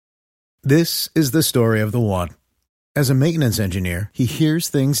This is the story of the one. As a maintenance engineer, he hears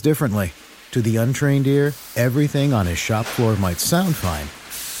things differently. To the untrained ear, everything on his shop floor might sound fine,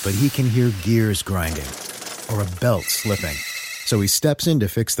 but he can hear gears grinding or a belt slipping. So he steps in to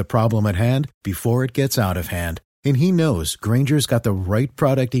fix the problem at hand before it gets out of hand. And he knows Grainger's got the right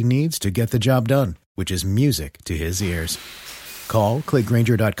product he needs to get the job done, which is music to his ears. Call, click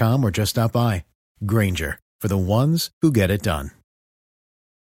Grainger.com, or just stop by. Grainger, for the ones who get it done.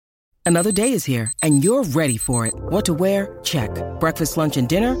 Another day is here, and you're ready for it. What to wear? Check. Breakfast, lunch, and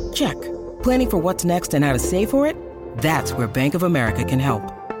dinner? Check. Planning for what's next and how to save for it? That's where Bank of America can help.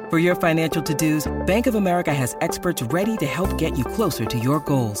 For your financial to-dos, Bank of America has experts ready to help get you closer to your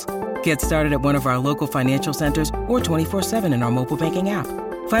goals. Get started at one of our local financial centers or 24/7 in our mobile banking app.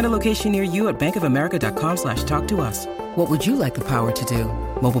 Find a location near you at bankofamerica.com/talktous. What would you like the power to do?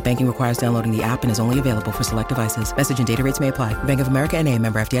 Mobile banking requires downloading the app and is only available for select devices. Message and data rates may apply. Bank of America NA,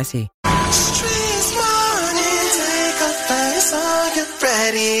 member FDIC. Streets morning, take a face on your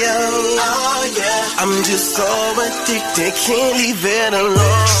radio. Oh yeah, I'm just so addicted, can't leave it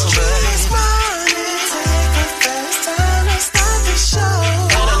alone. Streets morning, take a face time to start the show.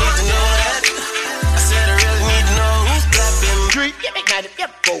 And I need to know that. I said I really need to know who's blapping.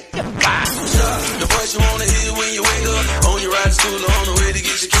 The voice you wanna hear when you wake up, on your ride to school or on the way to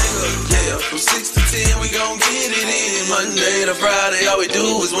get your cake up. Yeah, from 6 to 10 we gon' get it in. Monday to Friday, all we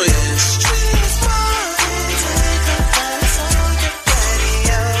do is win. Streets morning, take a face on your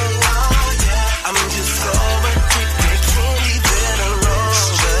radio. Oh yeah, I'm just so addicted, can't leave it alone.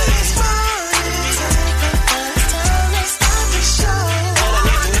 Streets morning, take a face time to start the show. And I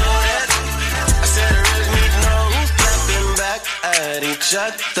need to know that. I said I really need to know who's clapping back at each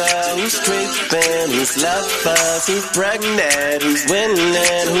other, who's creeping, who's lovers, who's pregnant, who's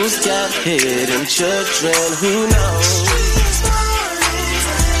winning, who's got hidden children, who knows?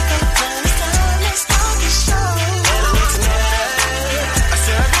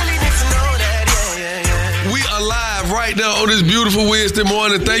 Right now on this beautiful Wednesday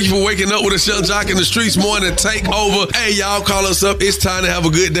morning. Thank you for waking up with us, Young Jock in the Streets morning takeover. Hey, y'all call us up. It's time to have a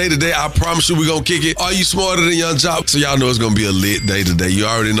good day today. I promise you we're going to kick it. Are you smarter than Young Jock? So y'all know it's going to be a lit day today. You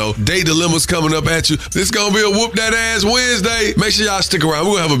already know. Day dilemmas coming up at you. This is going to be a whoop that ass Wednesday. Make sure y'all stick around.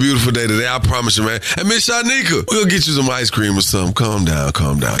 We're going to have a beautiful day today. I promise you, man. And Miss Shanika, we're going to get you some ice cream or something. Calm down,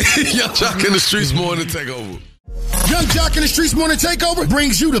 calm down. Young Jock in the Streets morning takeover. Young Jock in the Streets morning takeover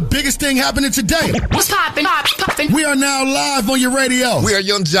brings you the biggest thing happening today. What's poppin'? We are now live on your radio. We are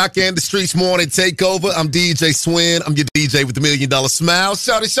Young Jock in the Streets morning takeover. I'm DJ Swin. I'm your DJ with the $1 Million Smile.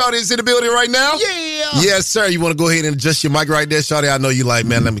 Shawty is in the building right now. Yeah. Yes, sir. You want to go ahead and adjust your mic right there, Shawty? I know you like,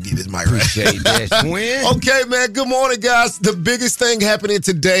 man, let me get this mic right. Appreciate that, Swin. Okay, man. Good morning, guys. The biggest thing happening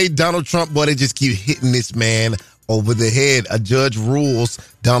today, Donald Trump, boy, they just keep hitting this man over the head. A judge rules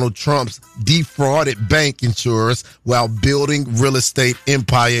Donald Trump's defrauded bank insurers while building real estate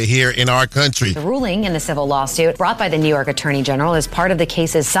empire here in our country. The ruling in the civil lawsuit brought by the New York Attorney General is part of the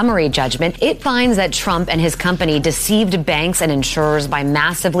case's summary judgment. It finds that Trump and his company deceived banks and insurers by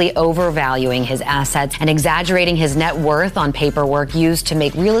massively overvaluing his assets and exaggerating his net worth on paperwork used to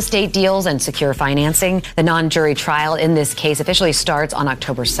make real estate deals and secure financing. The non-jury trial in this case officially starts on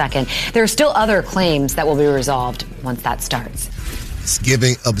October 2nd. There are still other claims that will be resolved once that starts.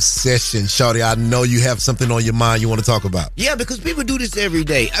 Thanksgiving obsession. Shawty, I know you have something on your mind you want to talk about. Yeah, because people do this every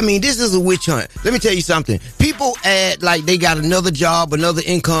day. I mean, this is a witch hunt. Let me tell you something. People add like they got another job, another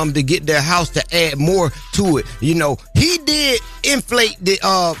income to get their house to add more to it. You know, he did inflate the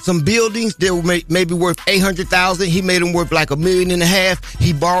some buildings that were maybe worth $800,000. He made them worth like $1.5 million.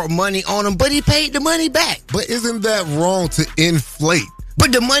 He borrowed money on them, but he paid the money back. But isn't that wrong to inflate?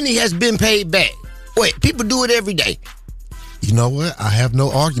 But the money has been paid back. Wait, people do it every day. You know what? I have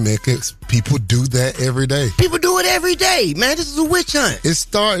no argument because people do that every day. People do it every day, man. This is a witch hunt. It's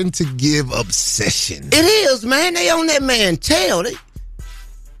starting to give obsession. It is, man. They on that man tail.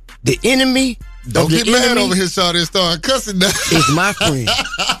 The enemy. Don't get mad over here, Shawty, and start cussing now. It's my friend.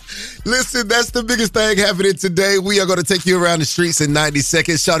 Listen, that's the biggest thing happening today. We are going to take you around the streets in 90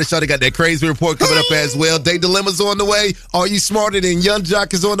 seconds. Shawty got that crazy report coming up as well. Day Dilemma's on the way. Are you smarter than Young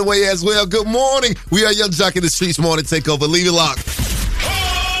Jock is on the way as well? Good morning. We are Young Jock in the Streets morning takeover. Leave it locked.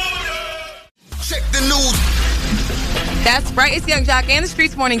 Check the news. That's right. It's Young Jock and the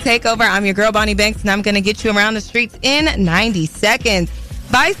Streets morning takeover. I'm your girl, Bonnie Banks, and I'm going to get you around the streets in 90 seconds.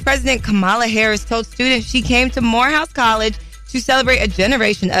 Vice President Kamala Harris told students she came to Morehouse College to celebrate a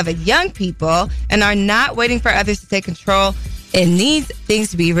generation of young people and are not waiting for others to take control and needs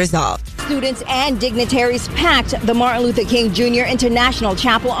things to be resolved. students and dignitaries packed the Martin Luther King Jr. International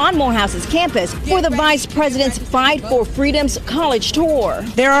Chapel on Morehouse's campus for the Vice President's Fight for Freedom's college tour.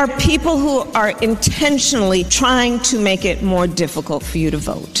 There are people who are intentionally trying to make it more difficult for you to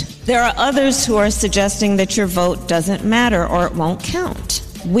vote. There are others who are suggesting that your vote doesn't matter or it won't count.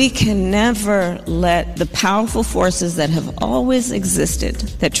 We can never let the powerful forces that have always existed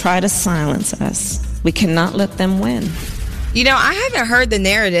that try to silence us, we cannot let them win. You know, I haven't heard the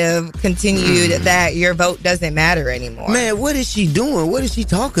narrative continued that your vote doesn't matter anymore. Man, what is she doing? What is she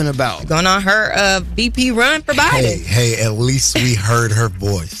talking about? Going on her VP run for Biden. Hey, at least we heard her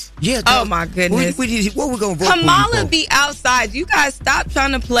voice. Yeah. Oh, my goodness. What we going to vote Kamala be outside. You guys stop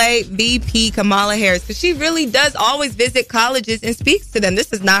trying to play VP Kamala Harris because she really does always visit colleges and speaks to them.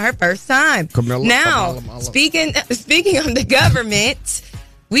 This is not her first time. Now, speaking of the government,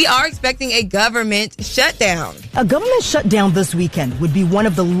 we are expecting a government shutdown. A government shutdown this weekend would be one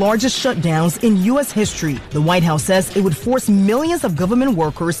of the largest shutdowns in U.S. history. The White House says it would force millions of government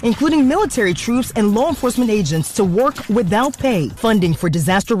workers, including military troops and law enforcement agents, to work without pay. Funding for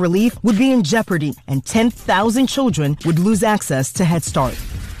disaster relief would be in jeopardy, and 10,000 children would lose access to Head Start.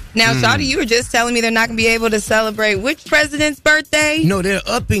 Now, Shawty, you were just telling me they're not going to be able to celebrate which president's birthday? No, they're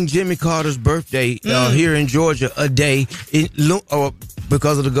upping Jimmy Carter's birthday here in Georgia a day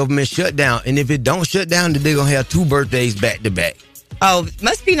because of the government shutdown. And if it don't shut down, then they're going to have 2 birthdays back to back. Oh,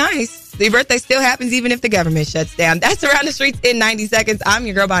 must be nice. The birthday still happens even if the government shuts down. That's Around the Streets in 90 seconds. I'm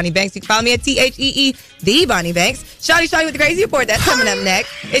your girl, Bonnie Banks. You can follow me at THEE, the Bonnie Banks. Shawty with the Crazy Report. That's coming up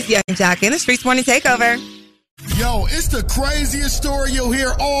next. It's Young Jock in the Streets Morning Takeover. Yo, it's the craziest story you'll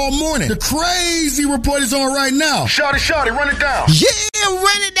hear all morning. The Crazy Report is on right now. Shawty, run it down. Yeah,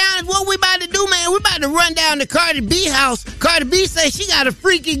 run it down is what we about to do, man. We about to run down the Cardi B house. Cardi B says she got a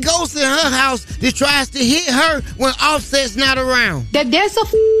freaky ghost in her house that tries to hit her when Offset's not around. That there's a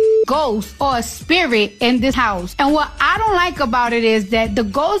ghost or a spirit in this house. And what I don't like about it is that the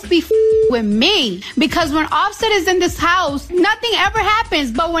ghost be with me. Because when Offset is in this house, nothing ever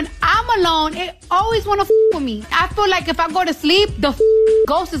happens. But when I'm alone, it always want to with me. I feel like if I go to sleep, the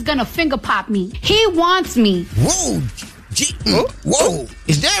ghost is gonna finger pop me. He wants me. Whoa. Whoa.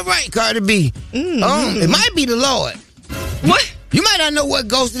 Is that right, Cardi B? It might be the Lord. What? You might not know what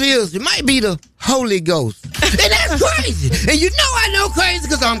ghost it is. It might be the Holy Ghost. And that's crazy. And you know I know crazy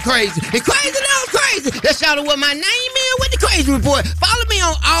because I'm crazy. And crazy knows crazy. That's Shouty what my name is with the Crazy Report. Follow me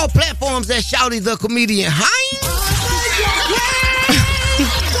on all platforms at Shouty the Comedian.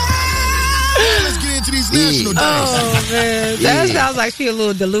 Let's get into these national days. Oh, man. That sounds like she a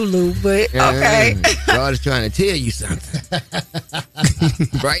little delulu, but okay. God is trying to tell you something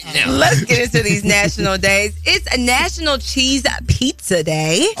right now. Let's get into these national days. It's a National Cheese Pizza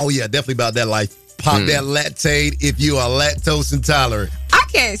Day. Oh, yeah, definitely about that life. Pop that Lactaid if you are lactose intolerant. I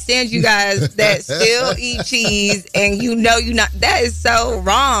can't stand you guys that still eat cheese and you know you're not. That is so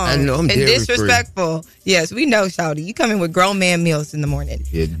wrong. I know, I'm and disrespectful. Yes, we know, Shawty. You come in with grown man meals in the morning.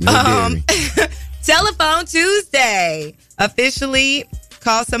 Yeah, no Telephone Tuesday. Officially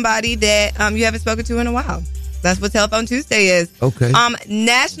call somebody that you haven't spoken to in a while. That's what Telephone Tuesday is. Okay.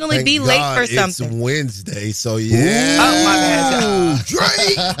 Nationally Thank be God late for something. It's Wednesday, so yeah. Oh, my bad.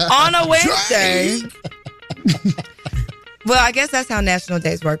 Drake. On a Wednesday. Well, I guess that's how national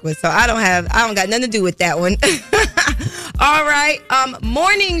days work with. So I don't got nothing to do with that one. All right.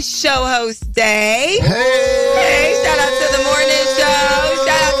 Morning show host day. Hey, shout out to the morning show.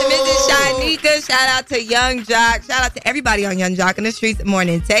 Shout out to Mrs. Shanika. Shout out to Young Jock. Shout out to everybody on Young Jock in the Streets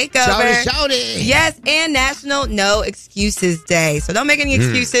Morning Takeover. Shouty. Yes, and National No Excuses Day. So don't make any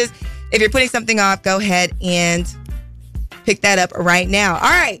excuses. If you're putting something off, go ahead and pick that up right now. All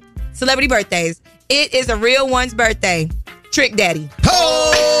right. Celebrity birthdays. It is a real one's birthday. Trick Daddy.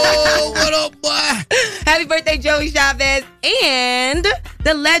 Oh, what up, boy? Happy birthday, Joey Chavez. And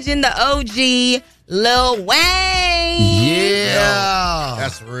the legend, the OG, Lil Wayne. Yeah.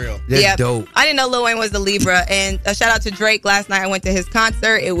 That's real. That's dope. I didn't know Lil Wayne was the Libra. And a shout out to Drake. Last night I went to his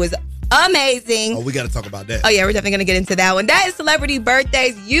concert. It was amazing. Oh, we got to talk about that. Oh, yeah, we're definitely going to get into that one. That is celebrity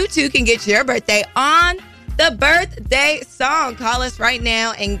birthdays. You too can get your birthday on the birthday song. Call us right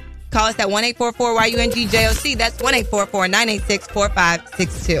now and call us at 1-844-YUNGJOC. That's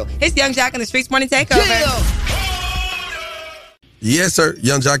 1-844-986-4562. It's Young Jock in the Streets Morning Takeover. Yes, sir.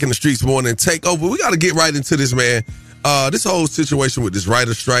 Young Jock in the Streets Morning Takeover. We got to get right into this, man. This whole situation with this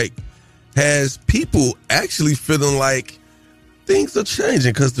writer strike has people actually feeling like things are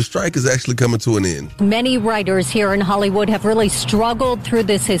changing because the strike is actually coming to an end. Many writers here in Hollywood have really struggled through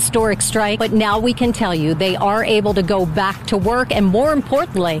this historic strike, but now we can tell you they are able to go back to work, and more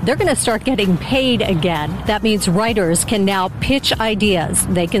importantly, they're going to start getting paid again. That means writers can now pitch ideas,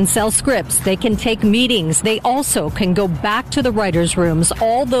 they can sell scripts, they can take meetings, they also can go back to the writers' rooms,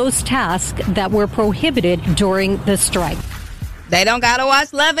 all those tasks that were prohibited during the strike. They don't gotta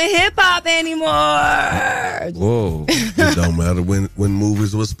watch Love and Hip Hop anymore. Whoa. It don't matter when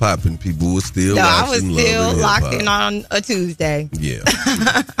movies was popping, people were still watching I was still Love and locked Hip-Hop. in on a Tuesday. Yeah.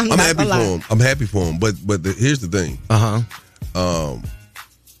 I'm happy for him. But here's the thing.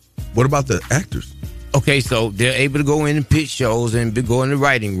 What about the actors? Okay, so they're able to go in and pitch shows and go in the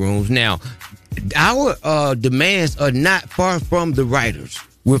writing rooms. Now, our demands are not far from the writers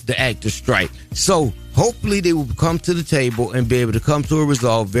with the actors' strike. So hopefully they will come to the table and be able to come to a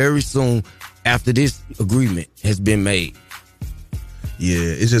resolve very soon after this agreement has been made. Yeah,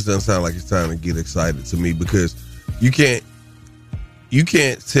 it just doesn't sound like it's time to get excited to me because you can't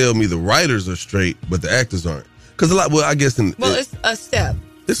tell me the writers are straight, but the actors aren't. Because it's a step.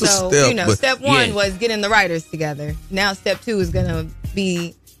 It's a step. Step one was getting the writers together. Now step 2 is going to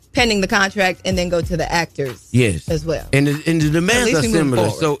be pending the contract and then go to the actors as well. And the demands are similar,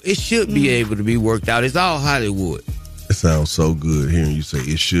 so it should be able to be worked out. It's all Hollywood. It sounds so good hearing you say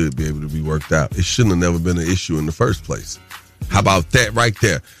it should be able to be worked out. It shouldn't have never been an issue in the first place. How about that right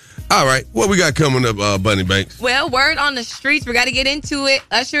there? All right, what we got coming up, Bunny Banks? Well, word on the streets, we got to get into it.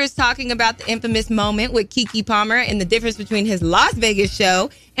 Usher is talking about the infamous moment with Keke Palmer and the difference between his Las Vegas show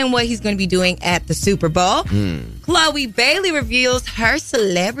and what he's going to be doing at the Super Bowl. Chloe Bailey reveals her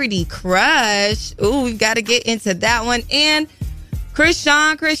celebrity crush. Ooh, we've got to get into that one. And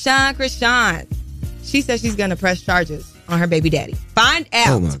Krishan. She says she's going to press charges on her baby daddy. Find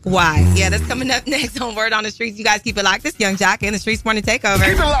out why. Yeah, that's coming up next on Word on the Streets. You guys keep it locked. This Young Jock in the Streets Morning Takeover.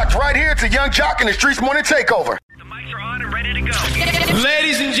 Keep it locked right here to Young Jock in the Streets Morning Takeover.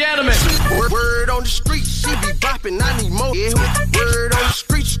 Ladies and gentlemen, word on the street, she be bopping, I need more. Yeah. Word on the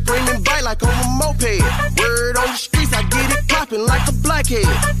street, screaming bite like on a moped. Word on the streets, I get it popping like a blackhead.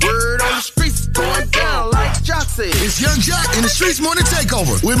 Word on the streets, going down like Jock said. It's Young Jock in the Streets Morning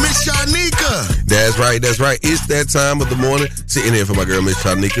Takeover with Miss Shanika. That's right. It's that time of the morning. Sitting here for my girl, Miss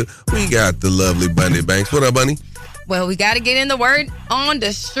Shanika. We got the lovely Bunny Banks. What up, Bunny? Well, we got to get in the Word on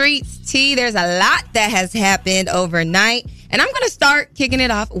the Streets, T. There's a lot that has happened overnight. And I'm going to start kicking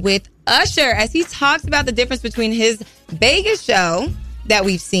it off with Usher as he talks about the difference between his Vegas show that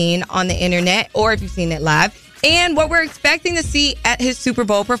we've seen on the internet, or if you've seen it live, and what we're expecting to see at his Super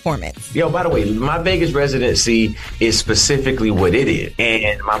Bowl performance. Yo, by the way, my Vegas residency is specifically what it is.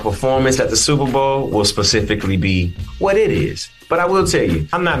 And my performance at the Super Bowl will specifically be what it is. But I will tell you,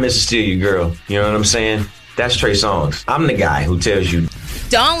 I'm not Mr. Steal Your Girl. You know what I'm saying? That's Trey Songz. I'm the guy who tells you,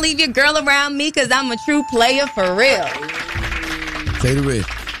 don't leave your girl around me because I'm a true player for real. Say the rest.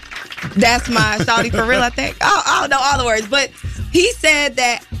 That's my shawty for real, I think. I don't know all the words, but he said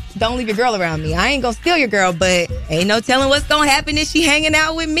that don't leave your girl around me. I ain't gonna steal your girl, but ain't no telling what's gonna happen if she hanging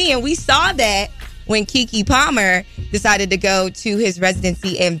out with me. And we saw that when Keke Palmer decided to go to his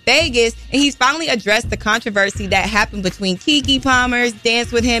residency in Vegas, and he's finally addressed the controversy that happened between Keke Palmer's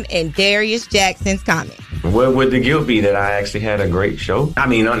Dance With Him and Darius Jackson's comment. what would the guilt be that I actually had a great show? I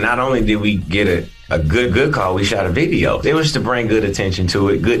mean, not only did we get a good call, we shot a video. It was to bring good attention to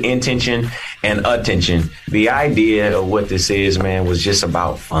it, good intention and attention. The idea of what this is, man, was just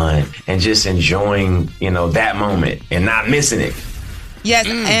about fun and just enjoying, that moment and not missing it. Yes,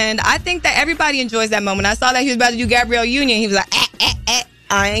 and I think that everybody enjoys that moment. I saw that he was about to do Gabrielle Union. He was like,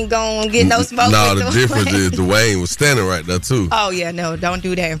 I ain't gonna get no smoke. No, the difference is Dwayne was standing right there, too. Oh, yeah, no, don't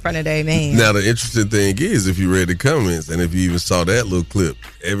do that in front of that man. Now, the interesting thing is, if you read the comments and if you even saw that little clip,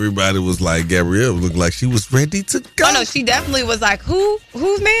 everybody was like, Gabrielle looked like she was ready to go. Oh, no, she definitely was like, who's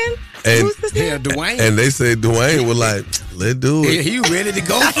man? And, who's this man? Dwayne. And they said Dwayne was like, let's do it. Yeah, he ready to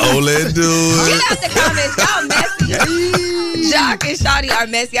go. Oh, let's do it. Get out the comments. Y'all messy. Jock and Shawty are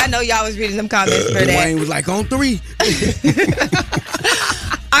messy. I know y'all was reading them comments for that. Dwayne was like, on 3.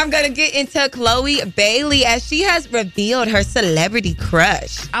 I'm going to get into Chloe Bailey as she has revealed her celebrity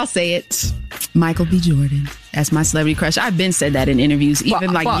crush. I'll say it. Michael B. Jordan. That's my celebrity crush. I've been said that in interviews,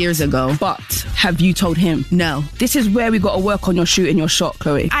 even years ago. But have you told him? No. This is where we got to work on your shooting your shot,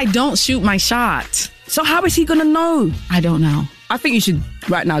 Chloe. I don't shoot my shot. So how is he going to know? I don't know. I think you should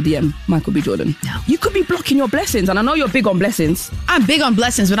right now DM Michael B. Jordan. No. You could be blocking your blessings, and I know you're big on blessings. I'm big on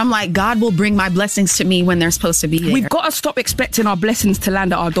blessings, but I'm like, God will bring my blessings to me when they're supposed to be there. We've got to stop expecting our blessings to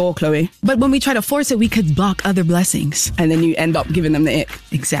land at our door, Chloe. But when we try to force it, we could block other blessings. And then you end up giving them the ick.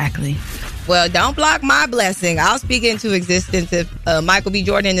 Exactly. Well, don't block my blessing. I'll speak into existence if Michael B.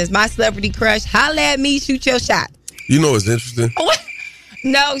 Jordan is my celebrity crush. Holla at me, shoot your shot. You know what's interesting?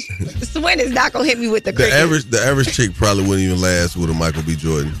 No, Swin is not going to hit me with the cricket. The average chick probably wouldn't even last with a Michael B.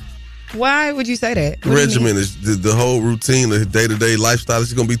 Jordan. Why would you say that? The regimen is the whole routine, the day-to-day lifestyle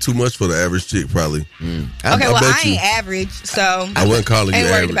is going to be too much for the average chick, probably. Okay, I ain't average, so I wasn't calling you ain't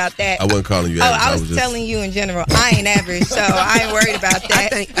average. worried about that. I wasn't calling you average. I was just telling you in general, I ain't average, so I ain't worried about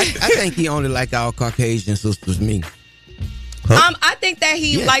that. I think he only like our Caucasian sisters, me. I think that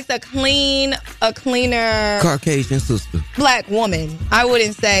he likes a cleaner Caucasian sister, black woman. I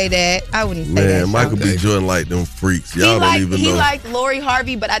wouldn't say that. Man, Michael B. Jordan like them freaks. Y'all don't even know. He liked Lori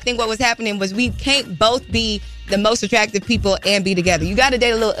Harvey, but I think what was happening was we can't both be the most attractive people and be together. You got to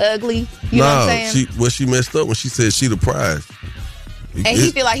date a little ugly. You know what I'm saying? She messed up when she said she the prize. And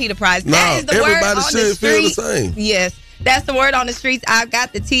he feel like he the prize. That is the word on the street. Everybody should feel the same. Yes. That's the word on the streets. I've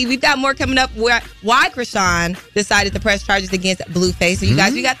got the tea. We've got more coming up. Why Krishan decided to press charges against Blueface. So you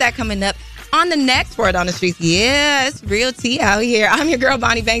guys, we got that coming up on the next word on the streets. Yeah, it's real tea out here. I'm your girl,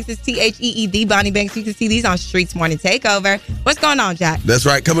 Bonnie Banks. It's THEED, Bonnie Banks. You can see these on Streets Morning Takeover. What's going on, Jack? That's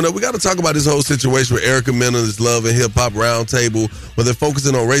right. Coming up, we got to talk about this whole situation with Erica Mena, this Love and Hip Hop Roundtable, where they're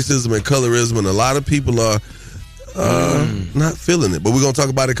focusing on racism and colorism, and a lot of people are not feeling it. But we're going to talk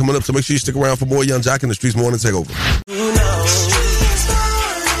about it coming up, so make sure you stick around for more Young Jock in the Streets Morning Takeover.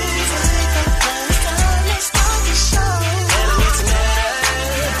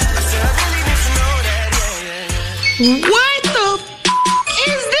 What the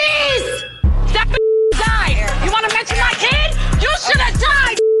is this? That died. You want to mention my kid? You should have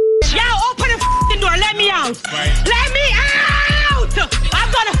died. Y'all open the door. Let me out. Let me out.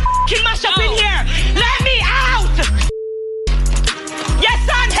 I'm gonna mash up in here. Let me out. Your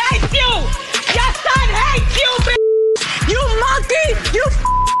son hates you. Your son hates you, bitch. You monkey. You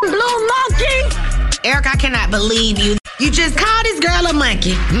blue monkey. Eric, I cannot believe you. You just called this girl a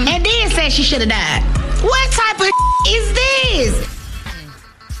monkey and then said she should have died. What type of is this?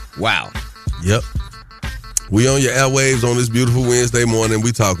 Wow. Yep. We on your airwaves on this beautiful Wednesday morning.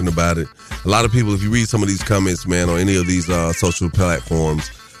 We talking about it. A lot of people, if you read some of these comments, man, on any of these social platforms,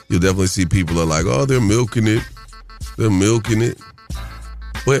 you'll definitely see people are like, oh, they're milking it. They're milking it.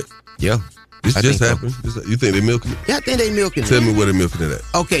 But yeah. This just happened. So. You think they're milking it? Yeah, I think they're milking it. Tell me where they're milking it at.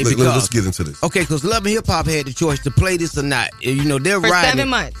 Okay, let's get into this. Okay, because Love and Hip Hop had the choice to play this or not. You know, they're for riding 7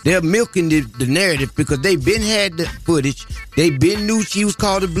 months. They're milking the narrative because they've been had the footage. They been knew she was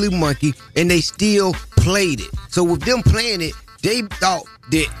called a blue monkey, and they still played it. So with them playing it, they thought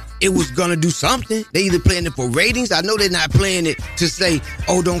that it was gonna do something. They either playing it for ratings. I know they're not playing it to say,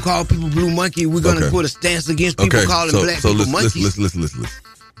 "Oh, don't call people blue monkey." We're gonna put a stance against people calling black people monkeys. Listen.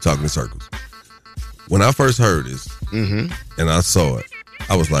 Talking in circles. When I first heard this and I saw it,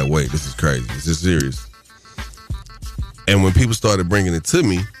 I was like, wait, this is crazy. Is this serious? And when people started bringing it to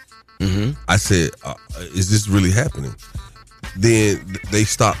me, I said, is this really happening? Then they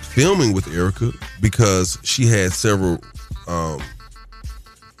stopped filming with Erica because she had several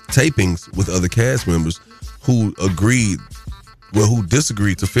tapings with other cast members who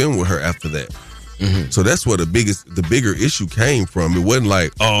disagreed to film with her after that. So that's where the bigger issue came from. It wasn't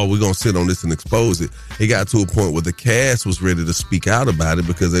like, oh, we're going to sit on this and expose it. It got to a point where the cast was ready to speak out about it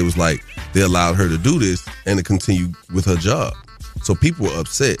because they was like, they allowed her to do this and to continue with her job. So people were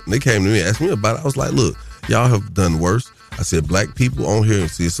upset. And they came to me and asked me about it. I was like, look, y'all have done worse. I said, black people on here,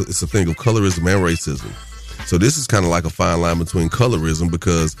 see, it's a thing of colorism and racism. So this is kind of like a fine line between colorism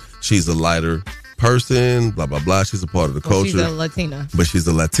because she's a lighter person, blah, blah, blah. She's a part of the culture. She's a Latina. But she's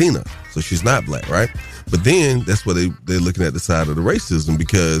a Latina, so she's not black, right? But then that's where they're looking at the side of the racism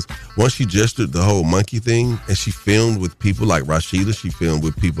because once she gestured the whole monkey thing and she filmed with people like Rashida, she filmed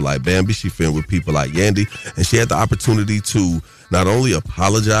with people like Bambi, she filmed with people like Yandy, and she had the opportunity to not only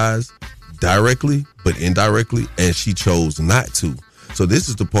apologize directly, but indirectly, and she chose not to. So this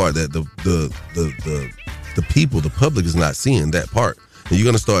is the part that the people, the public is not seeing that part. And you're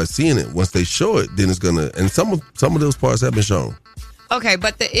going to start seeing it. Once they show it, then it's going to, and some of those parts have been shown. Okay,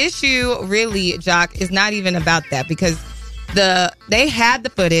 but the issue really, Jock, is not even about that because they had the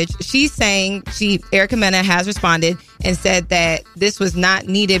footage. She's saying, Erica Mena has responded and said that this was not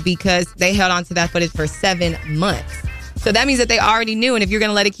needed because they held on to that footage for 7 months. So that means that they already knew, and if you're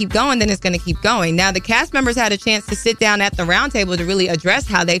going to let it keep going, then it's going to keep going. Now, the cast members had a chance to sit down at the roundtable to really address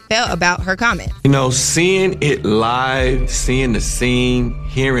how they felt about her comment. You know, seeing it live, seeing the scene,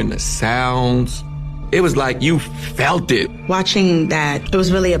 hearing the sounds, it was like you felt it. Watching that, it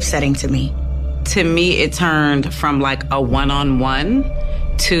was really upsetting to me. To me, it turned from like a one-on-one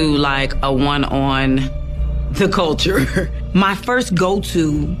to like a one on the culture. my first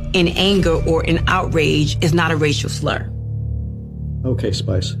go-to in anger or in outrage is not a racial slur. Okay,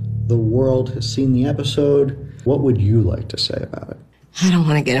 Spice. The world has seen the episode. What would you like to say about it? I don't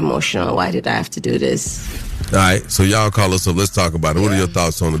want to get emotional. Why did I have to do this? All right, so y'all call us up. Let's talk about it. What are your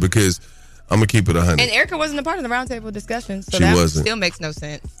thoughts on it? Because I'm going to keep it 100. And Erica wasn't a part of the roundtable discussion, so She that wasn't. still makes no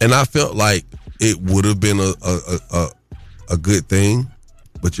sense. And I felt like it would have been a good thing,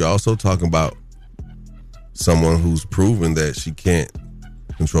 but you're also talking about someone who's proven that she can't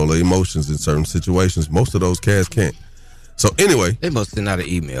control her emotions in certain situations. Most of those cats can't. So anyway, they must send out an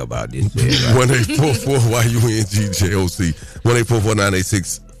email about this. 1-844-YUNGJOC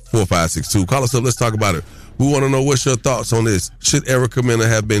 1-844-986-4562. Call us up. Let's talk about it. We want to know what's your thoughts on this. Should Erica Mena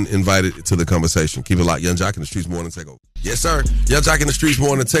have been invited to the conversation? Keep it locked. Young Jock in the Streets Morning Takeover. Yes, sir. Young Jock in the Streets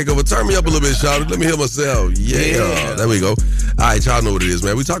Morning Takeover. Turn me up a little bit, y'all. Let me hear myself. Yeah. There we go. All right, y'all know what it is,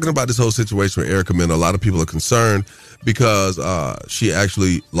 man. We're talking about this whole situation with Erica Mena. A lot of people are concerned because she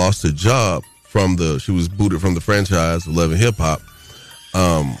actually lost her job she was booted from the franchise of Love and Hip Hop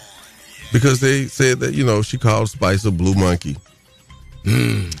because they said that, she called Spice a blue monkey.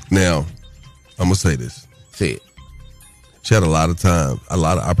 Now, I'm going to say this. Say it. She had a lot of time, a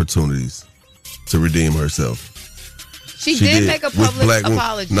lot of opportunities to redeem herself. She did make a public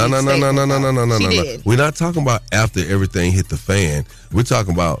apology. No. She did. We're not talking about after everything hit the fan. We're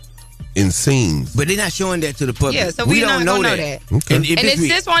talking about in scenes. But they're not showing that to the public. Yeah, so we don't know know that. Okay. And if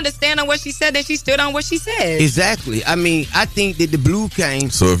sis wanted to stand on what she said, then she stood on what she said. Exactly. I mean, I think that the blue came.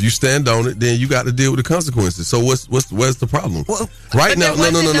 So if you stand on it, then you got to deal with the consequences. So where's the problem? Well, right now,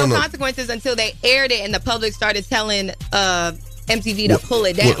 no consequences until they aired it and the public started telling MTV to pull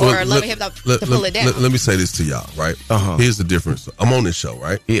it down or Love and Hip Hop to pull it down. Let me say this to y'all, right? Here's the difference. I'm on this show,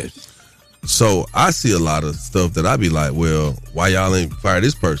 right? Yes. So I see a lot of stuff that I be like, well, why y'all ain't fire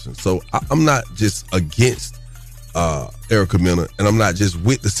this person? So I'm not just against Erica Mena, and I'm not just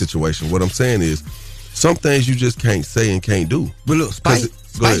with the situation. What I'm saying is, some things you just can't say and can't do. But look, Spice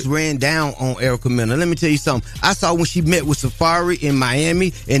ran down on Erica Mena. Let me tell you something. I saw when she met with Safari in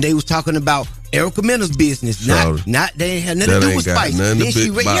Miami, and they was talking about Erica Mena's business. Not they ain't had nothing to do with Spice. When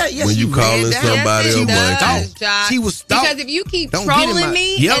you calling somebody a monkey, she was stalked. Because if you keep trolling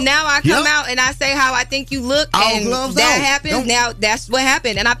me, and now I come out and I say how I think you look, and that happens, now that's what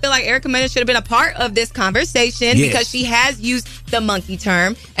happened. And I feel like Erica Mena should have been a part of this conversation because she has used the monkey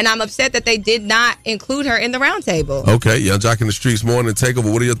term, and I'm upset that they did not include her in the roundtable. Okay, Young Jock in the Streets Morning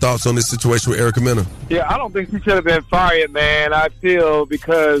Takeover. What are your thoughts on this situation with Erica Mena? Yeah, I don't think she should have been fired, man. I feel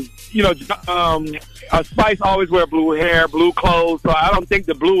because, Spice always wear blue hair, blue clothes, so I don't think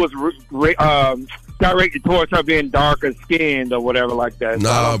the blue was directed towards her being darker skinned or whatever like that.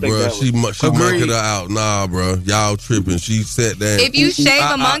 Nah, bro, she monked her out. Nah, bro, y'all tripping. She sat down. If you shave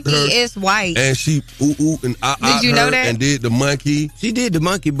a monkey, it's white. And she and did you know that? And did the monkey. She did the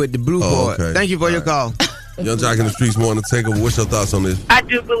monkey, but the blue part. Okay. Thank you for your call. Young Jock in the Streets Morning Takeover. What's your thoughts on this? I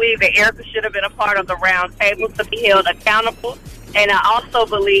do believe that Erica should have been a part of the round table to be held accountable. And I also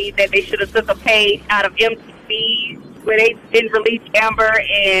believe that they should have took a page out of MTV where they didn't release Amber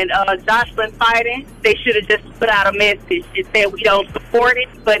and Jocelyn fighting. They should have just put out a message that said we don't support it,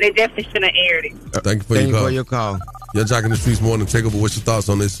 but they definitely shouldn't have aired it. Thank you for your call. Young Jock in the Streets Morning Takeover. What's your thoughts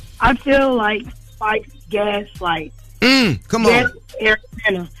on this? I feel like Spice gaslight. Come on. Erica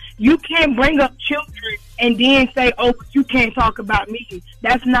Mena. You can't bring up children and then say, oh, but you can't talk about me.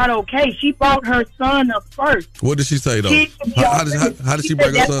 That's not okay. She brought her son up first. What did she say, though? How did she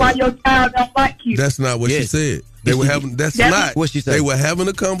bring her son up? That's why your child don't like you. That's not what she said. They were having. That's not what she said. They were having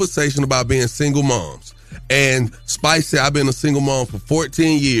a conversation about being single moms. And Spice said, I've been a single mom for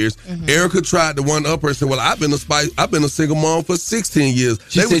 14 years. Erica tried to one up her and said, well, I've been a single mom for 16 years.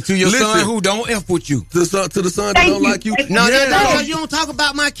 She said to your son who don't F with you. To the son that don't like you. No, you don't talk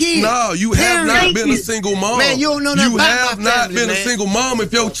about my kids. No, you have not been a single mom. Man, you don't know nothing about my family. You have not been a single mom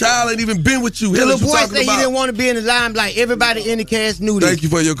if your child ain't even been with you. The little boy said he didn't want to be in the limelight. Everybody in the cast knew this. Thank you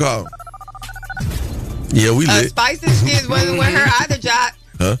for your call. Yeah, we lit. Spice's kids wasn't with her either, Jock.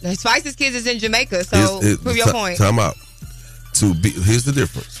 Huh? Spice's kids is in Jamaica, so prove your point. Time out. Here's the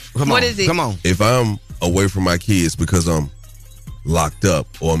difference. What is it? Come on. If I'm away from my kids because I'm locked up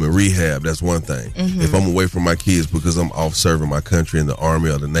or I'm in rehab, that's one thing. If I'm away from my kids because I'm off serving my country in the Army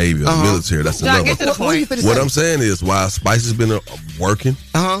or the Navy or the military, that's another one. What I'm saying is why Spice has been working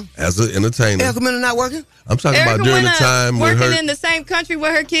as an entertainer. Erica Mena not working? I'm talking about during the time when working in the same country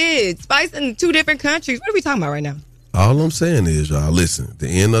with her kids. Spice in 2 different countries. What are we talking about right now? All I'm saying is, y'all, listen, at the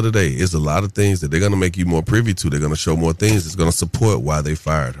end of the day, it's a lot of things that they're going to make you more privy to. They're going to show more things that's going to support why they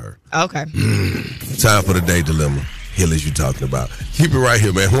fired her. Okay. Time for the day dilemma. hell is you talking about? Keep it right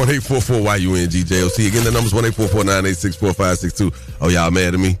here, man. 1-844-YUNGJOC. Again, the number's 1-844-986-4562. Oh, y'all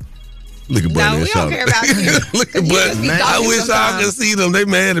mad at me? Look at Bunny and we don't care about you. Look at Bunny. I wish I could see them. They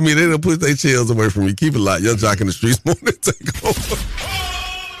mad at me. They done push their chairs away from me. Keep it locked. Young Jock in the Streets Morning Takeover.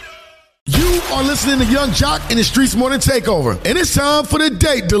 You are listening to Young Jock in the Streets Morning Takeover, and it's time for the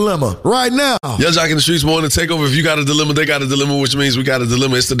date dilemma right now. Young Jock in the Streets Morning Takeover. If you got a dilemma, they got a dilemma, which means we got a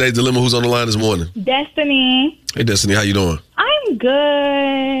dilemma. It's the date dilemma. Who's on the line this morning? Destiny. Hey, Destiny, how you doing? I'm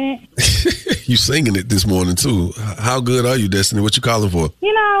good. You singing it this morning, too. How good are you, Destiny? What you calling for?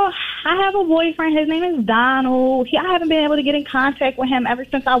 You know, I have a boyfriend. His name is Donald. I haven't been able to get in contact with him ever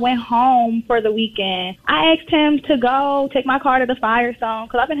since I went home for the weekend. I asked him to go take my car to the Firestone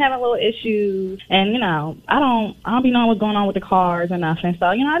because I've been having little issues. And, you know, I don't be knowing what's going on with the cars or nothing.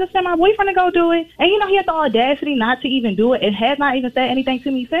 So, you know, I just sent my boyfriend to go do it. And, you know, he had the audacity not to even do it. It has not even said anything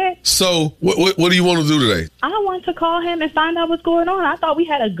to me since. So, what do you want to do today? I want to call him and find out what's going on. I thought we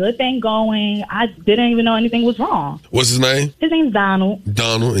had a good thing going. I didn't even know anything was wrong. What's his name? His name's Donald.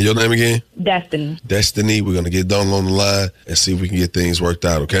 Donald. And your name again? Destiny. Destiny. We're going to get Donald on the line and see if we can get things worked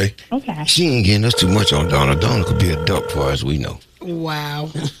out, okay? Okay. She ain't getting us too much on Donald. Donald could be a duck for as we know. Wow.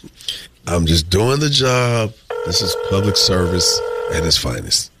 I'm just doing the job. This is public service at its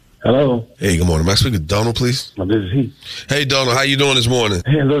finest. Hello. Hey, good morning. May I speak with Donald, please? Oh, this is he. Hey, Donald, how you doing this morning?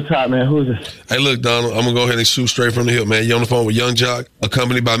 Hey, Little Top, man. Who is this? Hey, look, Donald, I'm going to go ahead and shoot straight from the hip, man. You on the phone with Young Jock,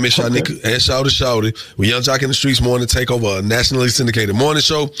 accompanied by Miss Shanika and Shouty. With Young Jock in the Streets Morning Takeover, a nationally syndicated morning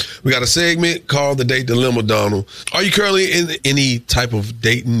show. We got a segment called The Date Dilemma, Donald. Are you currently in any type of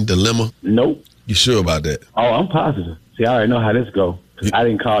dating dilemma? Nope. You sure about that? Oh, I'm positive. See, I already know how this go. I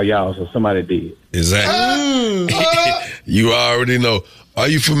didn't call y'all, so somebody did. Exactly. You already know. Are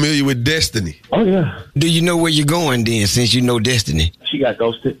you familiar with Destiny? Oh, yeah. Do you know where you're going then, since you know Destiny? She got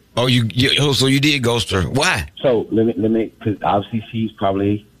ghosted. Oh, so you did ghost her. Why? So let me, because obviously she's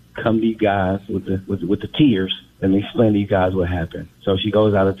probably come to you guys with the tears. Let me explain to you guys what happened. So she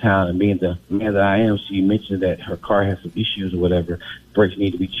goes out of town, and being the man that I am, she mentioned that her car has some issues or whatever. Brakes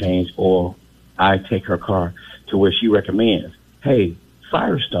need to be changed, or I take her car to where she recommends. Hey,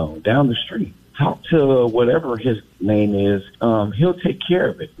 Firestone, down the street. Talk to whatever his name is. He'll take care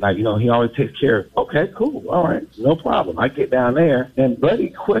of it. Like, you know, he always takes care of it. Okay, cool. All right. No problem. I get down there, and Buddy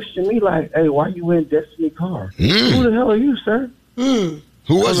questioned me like, hey, why you in Destiny car? Who the hell are you, sir? Who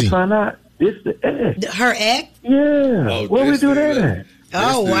was he? Find out. It's the ex. Her ex? Yeah. Oh, where we do that at?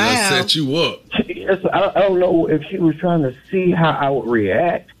 Oh, wow. Set you up. I don't know if she was trying to see how I would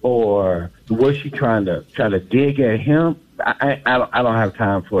react, or was she trying to dig at him? I don't have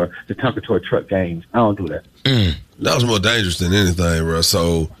time for the Tonka truck games. I don't do that. That was more dangerous than anything, bro.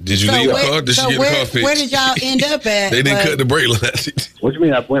 So, did you leave the car? Did she get the car fixed? Where did y'all end up at? They didn't cut the brake line. What you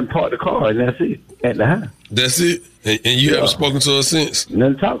mean? I went and parked the car, and that's it. At the house. That's it? And you haven't spoken to her since?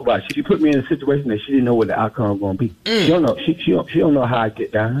 Nothing to talk about. She put me in a situation that she didn't know what the outcome was going to be. She don't know. She don't know how I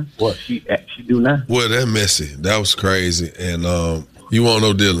get down. Well, she do now. Well, that's messy. That was crazy. And you want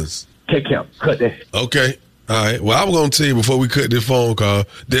no dealings? Take care. Cut that. Okay. All right. Well, I was going to tell you before we cut this phone call,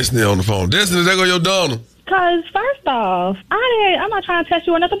 Destiny on the phone. Destiny, there go your Donald. Because first off, I'm not trying to test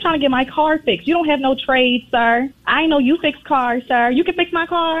you or nothing. I'm trying to get my car fixed. You don't have no trade, sir. I know you fix cars, sir. You can fix my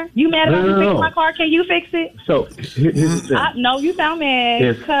car. You mad about me fixing my car? Can you fix it? So, here's the thing. No, you sound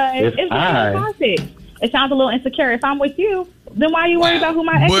mad because it's my car fixed. It sounds a little insecure. If I'm with you, then why are you worried about who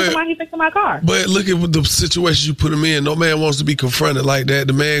my ex is and why he fixing my car? But look at the situation you put him in. No man wants to be confronted like that.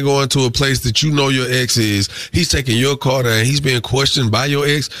 The man going to a place that you know your ex is. He's taking your car there and he's being questioned by your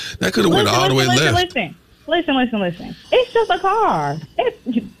ex. That could have went all the way left. Listen. It's just a car.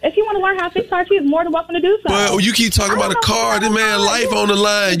 If you want to learn how to fix cars, he's more than welcome to do so. Well, you keep talking about a car. This man life on the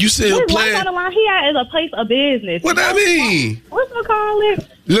line. You see him playing. Life on the line. He is a place of business. What that mean? What's my call it?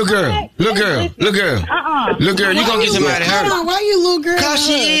 Look, girl. Look, girl, you gonna get somebody hurt. Hold on, why you little girl? Cause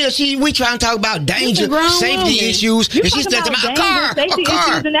she is. We trying to talk about danger, safety issues, and she's talking about a car.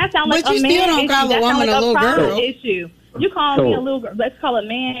 Issues, and that sounds like a man issue. That sounds like a little issue. You call me a little girl. Let's call it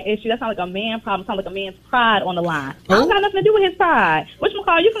man issue. That sounds like a man problem. Sounds like a man's pride on the line. I don't got nothing to do with his pride.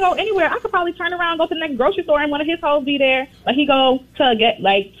 Whatchamacallit, you can go anywhere. I could probably turn around, go to the next grocery store, and one of his hoes be there. Like he go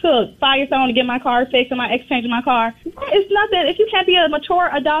to Firestone to get my car fixed and my ex changing my car. It's nothing. If you can't be a mature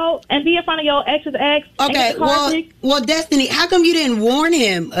adult and be in front of your ex's ex. Okay, well, Destiny, how come you didn't warn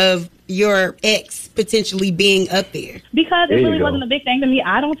him of your ex potentially being up there? Because it really wasn't a big thing to me.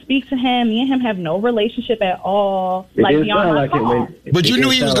 I don't speak to him. Me and him have no relationship at all. Beyond my car. But you knew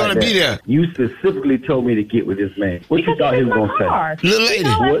he was going to be there. You specifically told me to get with this man. What you thought he was going to say? Little lady.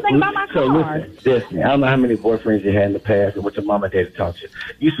 So listen, Destiny, I don't know how many boyfriends you had in the past and what your mama and daddy taught you.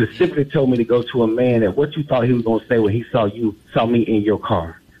 You specifically told me to go to a man that what you thought he was going to say when he saw me in your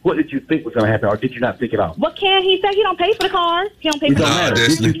car. What did you think was going to happen, or did you not think it out? What can he say? He don't pay for the car. He don't pay for the car.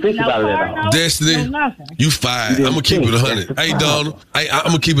 Did you think about it at all? Destiny, you fired. I'm going to keep it 100. Hey, Donna, I'm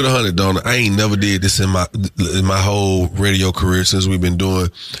going to keep it 100, Donna. I ain't never did this in my whole radio career since we've been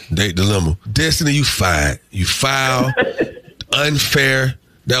doing Date Dilemma. Destiny, you fired. You foul, unfair.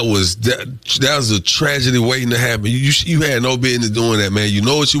 That was a tragedy waiting to happen. You had no business doing that, man. You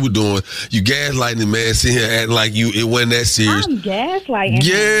know what you were doing. You gaslighting, man, sitting here acting like it wasn't that serious. I'm gaslighting.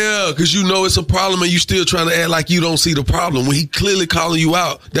 Yeah, because you know it's a problem and you still trying to act like you don't see the problem. When he clearly calling you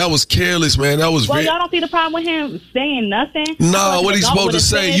out, that was careless, man. That was y'all don't see the problem with him saying nothing? No, what he's supposed to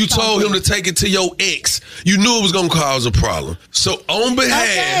say? You told him to take it to your ex. You knew it was going to cause a problem. So on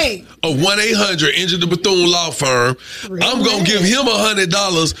behalf of 1-800 Injured the Bethune Law Firm, I'm going to give him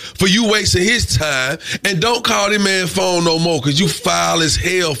 $100 for you wasting his time, and don't call that man phone no more because you foul as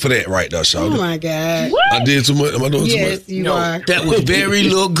hell for that right there, Shawty. Oh my God. What? I did too much. Am I doing too much? Yes, you are. That was very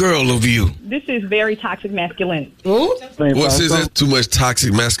little girl of you. This is very toxic masculinity. What says that? Too much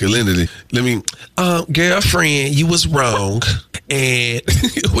toxic masculinity. Let me, girlfriend, you was wrong. And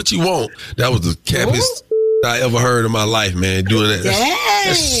what you want? That was the capiest I ever heard in my life, man. Doing that.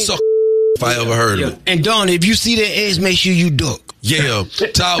 That's so if I ever heard of it. And Dawn, if you see that ass, make sure you duck. Yeah.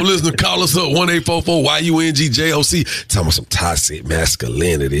 Top listener, call us up 1-844-YUNGJOC. Talking about some toxic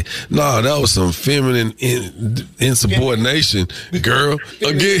masculinity. No, that was some feminine insubordination, girl.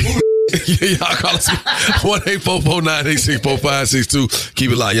 Again. Y'all call us 1-844-986-4562. Keep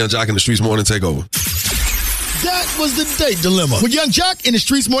it live. Young Jock in the Streets Morning Takeover. That was the Date Dilemma with Young Jock in the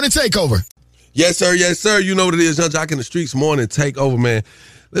Streets Morning Takeover. Yes, sir. Yes, sir. You know what it is. Young Jock in the Streets Morning Takeover, man.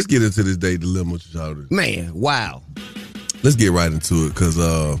 Let's get into this Date Dilemma. Man, wow. Let's get right into it, because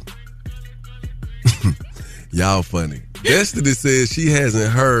y'all funny. Destiny says she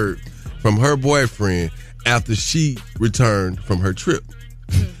hasn't heard from her boyfriend after she returned from her trip.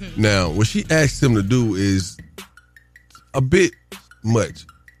 Now, what she asked him to do is a bit much.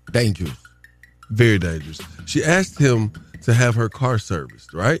 Dangerous. Very dangerous. She asked him to have her car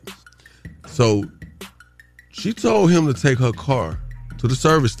serviced, right? So she told him to take her car to the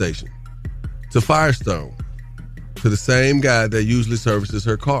service station, to Firestone, to the same guy that usually services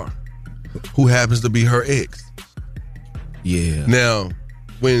her car, who happens to be her ex. Yeah. Now,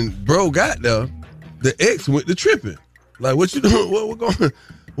 when bro got there, the ex went to tripping. Like, what you doing?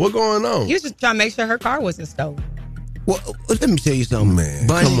 What going on? He was just trying to make sure her car wasn't stolen. Well, let me tell you something, man.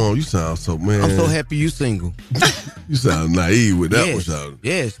 Bunny, come on, you sound so, man. I'm so happy you single. You sound naive with that one, Shawty.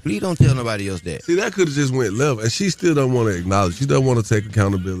 Yes, please don't tell nobody else that. See, that could have just went left, and she still don't want to acknowledge. She doesn't want to take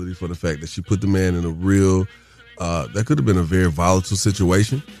accountability for the fact that she put the man in a real, that could have been a very volatile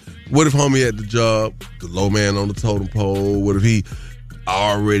situation. What if homie at the job, the low man on the totem pole? What if he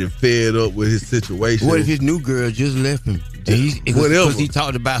already fed up with his situation? What if his new girl just left him? Because he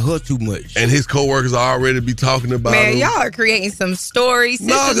talked about her too much. And his coworkers already be talking about Man, him. y'all are creating some stories.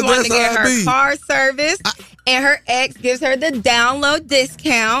 Sister's wanting to get her car serviced, and her ex gives her the download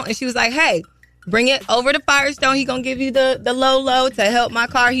discount. And she was like, hey, bring it over to Firestone. He gonna give you the low to help my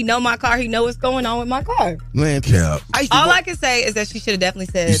car. He know my car. He know what's going on with my car. Man, Cap. All I can say is that she should have definitely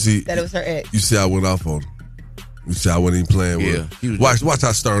said that it was her ex. You see, I went off on him. You see, I wasn't even playing with him. Watch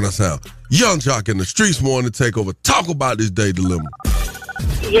how stirring us out. Young Jock in the Streets Morning Takeover. Talk about this Date Dilemma.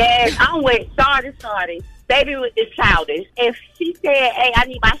 Yes, I'm with Shawty. Baby is childish. If she said, hey, I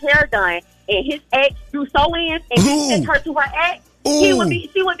need my hair done, and his ex threw sew in, and he sent her to her ex, she would be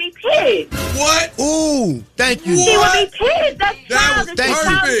pissed. What? Ooh, thank you. She would be pissed. That's childish.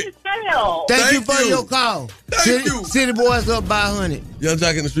 Perfect. Thank you for your call. City Boys up by 100. Young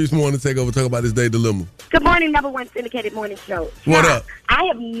Jock in the Streets Morning Takeover. Talk about this Date Dilemma. Good morning, number one syndicated morning show. What up? I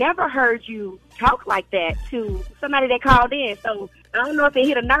have never heard you talk like that to somebody that called in. So I don't know if it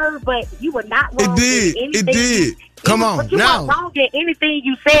hit a nerve, but you were not wrong. It did. Come on, but you weren't wrong in anything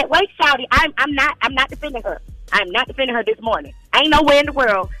you said. Wait, Shawty, I'm not defending her. I'm not defending her this morning. Ain't nowhere in the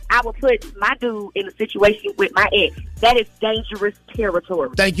world I will put my dude in a situation with my ex. That is dangerous territory.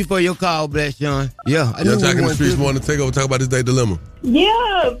 Thank you for your call, bless John. Yeah, I Young Jock in the Streets Morning Takeover. Talk about this Date Dilemma. Yeah,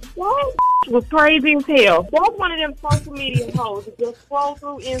 that was crazy as hell. That's one of them social media hoes that just scroll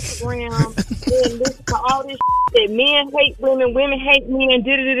through Instagram and listen to all this that men hate women, women hate men, and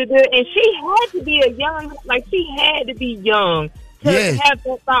she had to be she had to be young to Yes. have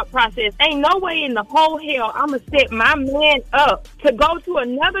that thought process. Ain't no way in the whole hell I'm gonna set my man up to go to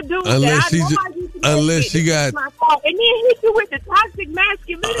another dude Unless that she got, my fault, and then hit you with the toxic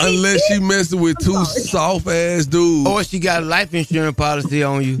masculinity. unless she messing with two soft ass dudes. Or she got a life insurance policy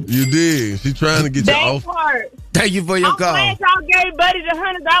on you. You did. She trying to get you That off. part. Thank you for your I'm call. glad y'all gave Buddy the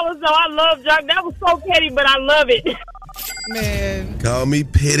 $100 though. I love Jock. That was so petty, but I love it. Man. Call me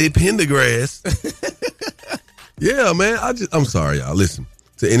Petty Pendergrass. Yeah, man. I'm sorry, y'all. Listen,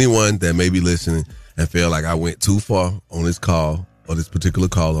 to anyone that may be listening and feel like I went too far on this call or this particular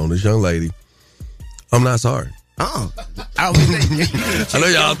call on this young lady, I'm not sorry. Oh. I know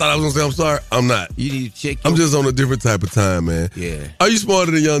y'all thought I was gonna say I'm sorry. I'm not. You need to check. I'm just on a different type of time, man. Yeah. Are you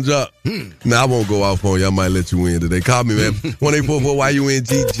smarter than Young Jock? Now I won't go off on you. I might let you win today. Call me, man.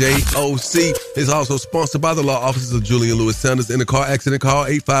 1-844-YUNG-JOC. It's also sponsored by the law offices of Julian Lewis Sanders. In a car accident, call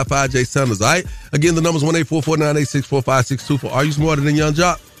 855-J-Sanders. All right. Again, the number's 1-844-986-4562 for Are You Smarter Than Young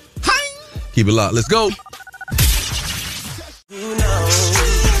Jock? Keep it locked. Let's go.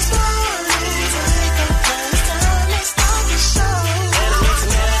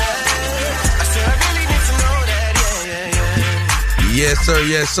 Yes, sir.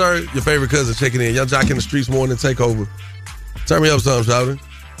 Yes, sir. Your favorite cousin checking in. Young Jock in the Streets Morning Takeover. Turn me up some, shouting.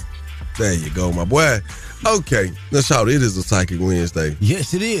 There you go, my boy. Okay. Now, shout, it is a Psychic Wednesday.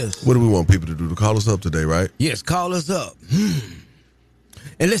 Yes, it is. What do we want people to do? To call us up today, right? Yes, call us up.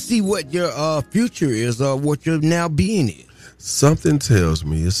 And let's see what your future is or what your now being is. Something tells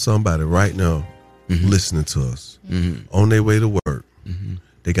me it's somebody right now listening to us on their way to work.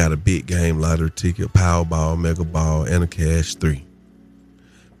 They got a big game lottery ticket, Powerball, Mega Ball, and a Cash 3.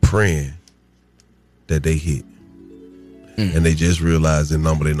 Praying that they hit. And they just realized that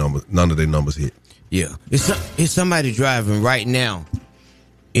none of their numbers hit. Yeah. It's somebody driving right now.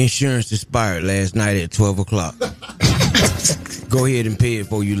 Insurance expired last night at 12 o'clock. Go ahead and pay it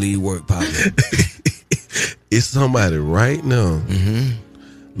before you leave work, Papa. It's somebody right now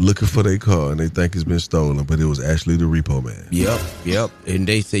looking for their car and they think it's been stolen, but it was actually the repo man. Yep. And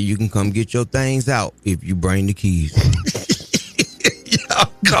they say you can come get your things out if you bring the keys.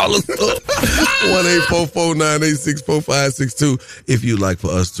 Y'all call us up. 1-844-986-4562 if you'd like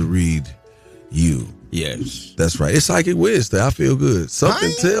for us to read you. Yes. That's right. It's Psychic Wednesday. I feel good.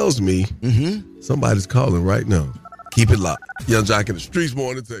 Something tells me somebody's calling right now. Keep it locked. Young Jock in the Streets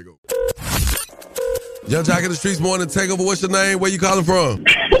Morning Takeover. Young Jock in the Streets Morning Takeover. What's your name? Where you calling from?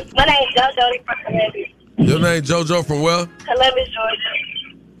 My name's JoJo from Columbus. Your name JoJo from where? Columbus,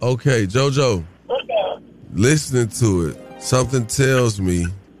 Georgia. Okay, JoJo. What's up? Listening to it, something tells me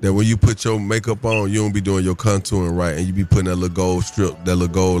that when you put your makeup on, you don't be doing your contouring right, and you be putting that little gold strip, that little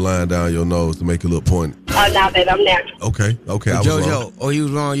gold line down your nose to make it look pointy. Oh, no, babe, I'm natural. Okay, I was wrong. JoJo, oh, you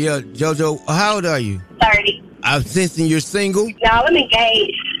was wrong. Yeah, JoJo, how old are you? 30. I'm sensing you're single. No, I'm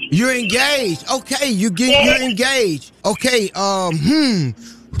engaged. You're engaged. Okay, you're engaged. Okay,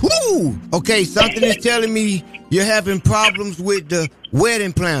 Okay, something is telling me you're having problems with the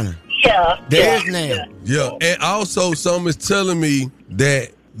wedding planner. Yeah. There is now. Yeah, and also something is telling me that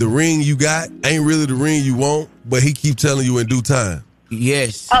the ring you got ain't really the ring you want, but he keep telling you in due time.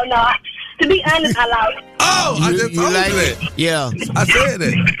 Yes. Oh, no. To be honest, I like it. Oh, I just told like you that. Yeah. I said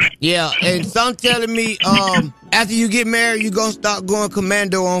that. Yeah, and some telling me after you get married, you're going to start going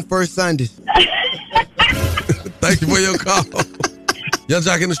commando on first Sundays. Thank you for your call. Young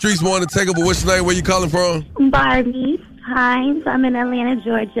Jock in the Streets Morning Takeover. What's your name? Where you calling from? Barbie Hines. I'm in Atlanta,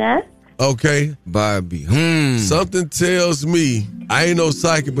 Georgia. Okay. Barbie. Something tells me, I ain't no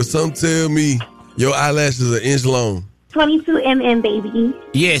psychic, but something tell me your eyelashes are an inch long. 22 baby.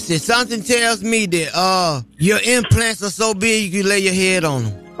 Yes, and something tells me that your implants are so big you can lay your head on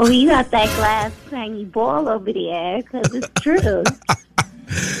them. Oh, you got that glass cranky ball over there, because it's true.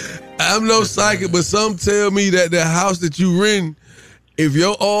 I'm no psychic, but some tell me that the house that you rent, if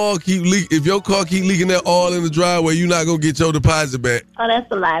your car keep leaking that oil in the driveway, you're not gonna get your deposit back. Oh,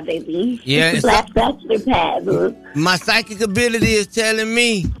 that's a lie, baby. Yeah, it's a bachelor pad, boo. My psychic ability is telling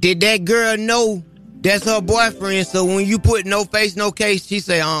me that girl know that's her boyfriend. So when you put no face, no case, she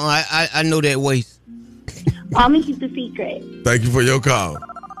say, I know that waist. I'm gonna keep the secret. Thank you for your call.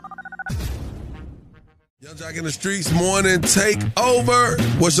 Young Jock in the Streets Morning Takeover.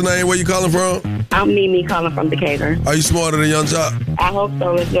 What's your name? Where you calling from? I'm Mimi calling from Decatur. Are you smarter than Young Jock? I hope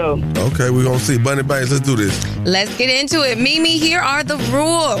so. Let's go. Okay, we're gonna see. Bunny Banks, let's do this. Let's get into it. Mimi, here are the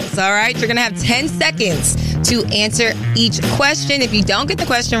rules, all right? You're going to have 10 seconds to answer each question. If you don't get the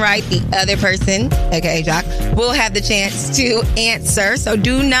question right, the other person, okay, Jock, will have the chance to answer. So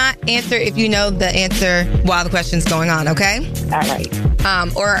do not answer if you know the answer while the question's going on, okay? All right.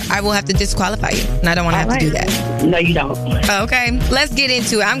 Or I will have to disqualify you, and I don't want to have to do that? No, you don't. Okay, let's get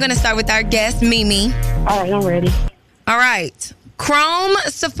into it. I'm going to start with our guest, Mimi. All right, I'm ready. All right. Chrome,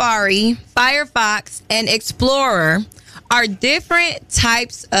 Safari, Firefox, and Explorer are different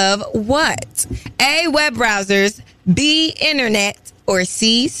types of what? A, web browsers, B, internet, or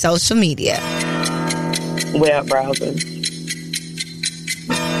C, social media? Web browsers.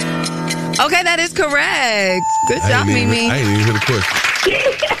 Okay, that is correct. Good job, Mimi. I ain't even hear the question.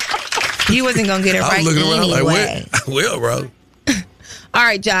 You wasn't going to get it right I was looking around anyway. like, well, bro. All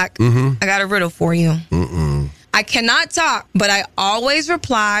right, Jock. I got a riddle for you. I cannot talk, but I always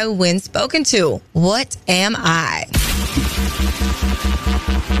reply when spoken to. What am I?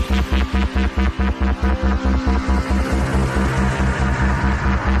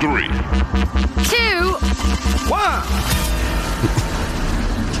 Three, 2, 1.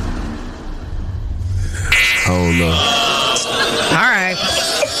 Oh, no. All right.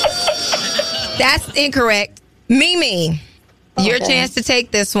 That's incorrect. Mimi, your chance to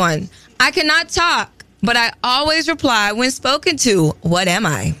take this one. I cannot talk, but I always reply when spoken to. What am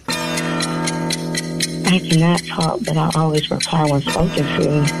I? I cannot talk, but I always reply when spoken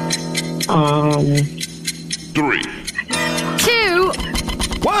to. 3, 2,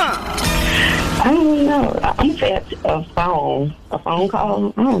 1. I don't know. I'm going to say a phone. A phone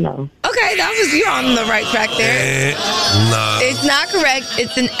call? I don't know. Okay, you're on the right track there. Nah. It's not correct.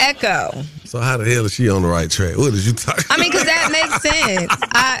 It's an echo. So how the hell is she on the right track? What is you talking I mean, because that makes sense.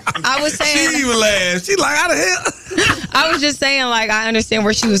 I was saying. She even laughed. She like, how the hell? I was just saying, like, I understand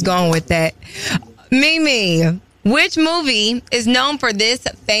where she was going with that. Mimi, which movie is known for this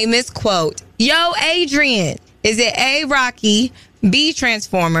famous quote? Yo, Adrian. Is it A, Rocky, B,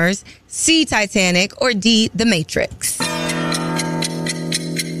 Transformers, C, Titanic, or D, The Matrix?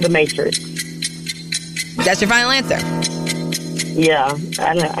 The Matrix. That's your final answer? Yeah.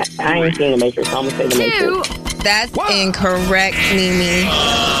 I ain't seen The Matrix, so I'm going to say The Matrix. That's incorrect, Mimi.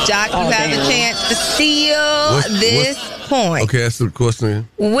 Jock, you have a chance to steal this point. Okay, that's the question.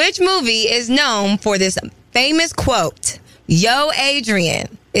 Which movie is known for this famous quote? Yo,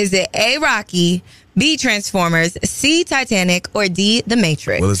 Adrian. Is it A, Rocky, B, Transformers, C, Titanic, or D, The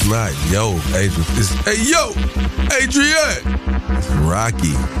Matrix? Well, it's not. Yo, Adrian. It's, hey, yo, Adrian. It's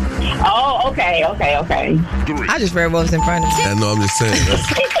Rocky. Oh, okay. I just read what was in front of me. I know, I'm just saying.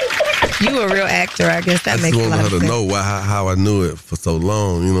 You a real actor, I guess that I makes a just lot wanted of her to sense. know how I knew it for so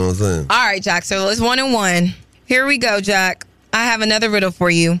long. You know what I'm saying? All right, Jock. So it's 1-1. Here we go, Jock. I have another riddle for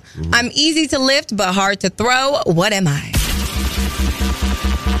you. I'm easy to lift, but hard to throw. What am I?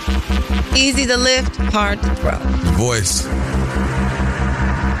 Easy to lift, hard to throw. Voice.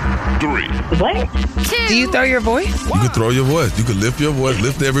 3. What? Do you throw your voice? You can throw your voice. You can lift your voice,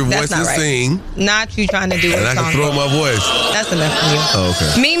 lift every voice That's not and right. sing. Not you trying to do it. And I can throw my voice. That's enough for you. Oh,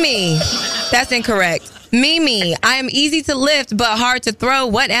 okay. Mimi, that's incorrect. Mimi, I am easy to lift, but hard to throw.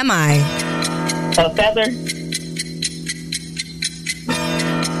 What am I? A feather?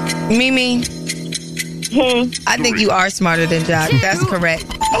 Mimi, I think you are smarter than Jock. That's correct.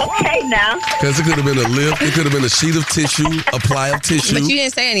 Okay, now. Because it could have been a lift. It could have been a sheet of tissue, a ply of tissue. But you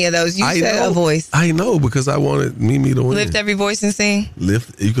didn't say any of those. You said know. a voice. I know, because I wanted Mimi to win. Lift every voice and sing.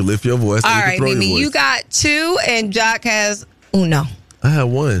 Lift. You can lift your voice. All and you right, can throw Mimi, your voice. you got 2 and Jock has uno. I have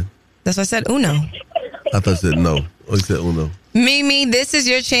one. That's why I said uno. I thought you said no. Oh, you said uno. Mimi, this is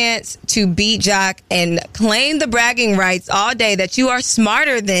your chance to beat Jock and claim the bragging rights all day that you are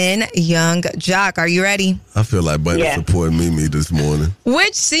smarter than young Jock. Are you ready? I feel like Bunny supporting Mimi this morning.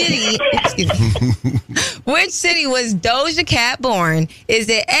 Which city was Doja Cat born? Is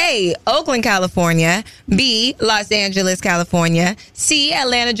it A, Oakland, California, B, Los Angeles, California, C,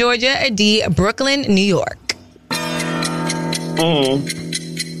 Atlanta, Georgia, or D, Brooklyn, New York?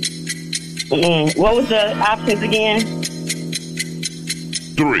 What was the options again?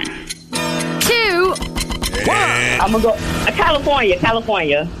 3, 2, 1. I'm gonna go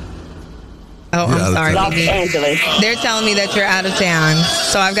California. Oh, I'm sorry. Los Angeles. They're telling me that you're out of town,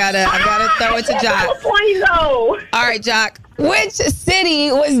 so I've got to throw it to Jock. California, though. All right, Jock. Which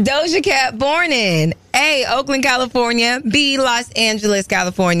city was Doja Cat born in? A, Oakland, California, B, Los Angeles,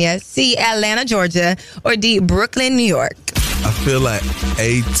 California, C, Atlanta, Georgia, or D, Brooklyn, New York? I feel like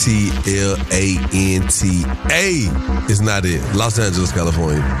Atlanta is not it. Los Angeles,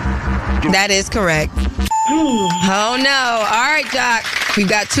 California. That is correct. Oh, no. All right, Jock. We've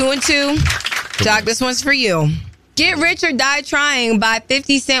got 2 and 2. Jock, this one's for you. Get Rich or Die Trying by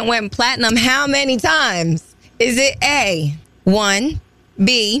 50 Cent went platinum how many times? Is it A, 1,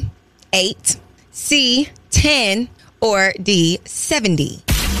 B, 8, C, 10, or D, 70?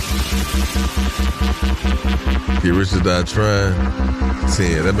 Get Rich or Die Trying.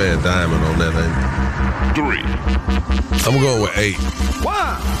 See, that man Diamond on that thing. 3. I'm going with 8.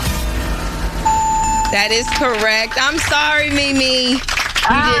 Wow. That is correct. I'm sorry, Mimi. You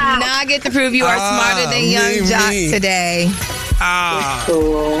did not get to prove you are smarter than Young Jock today.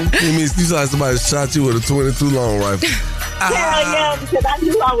 Mimi, you sound like somebody shot you with a 22 long rifle. Hell yeah, because I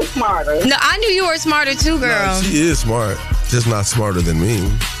knew I was smarter. No, I knew you were smarter too, girl. No, she is smart, just not smarter than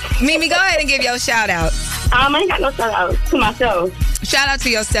me. Mimi, go ahead and give your shout out. I ain't got no shout out to myself. Shout out to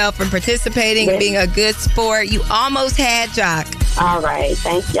yourself for participating and being a good sport. You almost had Jock. All right,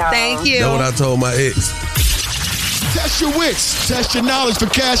 thank y'all. Thank you. That's what I told my ex. Test your wits. Test your knowledge for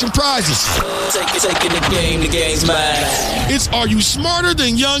cash and prizes. Taking the game's mine. It's Are You Smarter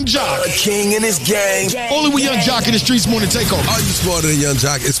Than Young Jock? A king in his gang. Only with Young Jock in the Streets Morning Takeover. Are You Smarter Than Young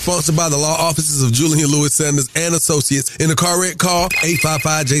Jock? It's sponsored by the law offices of Julian Lewis Sanders and Associates. In the car wreck, call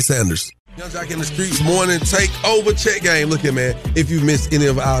 855-J-Sanders. Young Jock in the Streets Morning Takeover check game. Look here, man. If you missed any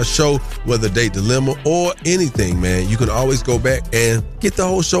of our show, whether Date Dilemma or anything, man, you can always go back and get the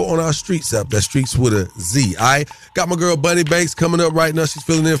whole show on our Streets app. That's Streets with a Z. I got my girl Bunny Banks coming up right now. She's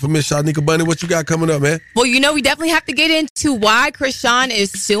filling in for Miss Shanika. Bunny, what you got coming up, man? Well, you know, we definitely have to get into why Krishan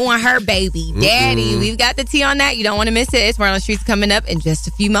is suing her baby daddy. We've got the tea on that. You don't want to miss it. It's Word on the Streets coming up in just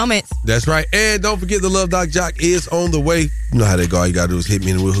a few moments. That's right. And don't forget the Love Doc Jock is on the way. You know how they go. All you got to do is hit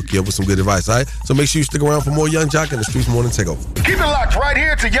me and we'll hook you up with some good advice, all right? So make sure you stick around for more Young Jock in the Streets Morning Takeover. Keep it locked right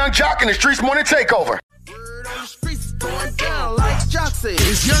here to Young Jock in the Streets Morning Takeover.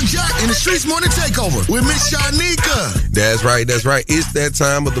 It's Young Jock in the Streets Morning Takeover with Miss Shanika. That's right. It's that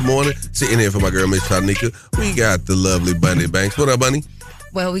time of the morning. Sitting here for my girl, Miss Shanika. We got the lovely Bunny Banks. What up, Bunny?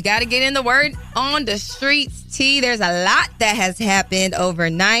 Well, we got to get in the Word on the Streets tea. There's a lot that has happened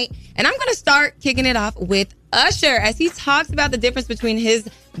overnight. And I'm going to start kicking it off with Usher as he talks about the difference between his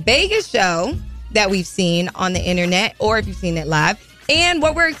Vegas show that we've seen on the internet, or if you've seen it live, and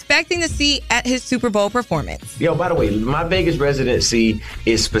what we're expecting to see at his Super Bowl performance. Yo, by the way, my Vegas residency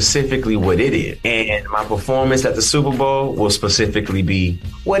is specifically what it is. And my performance at the Super Bowl will specifically be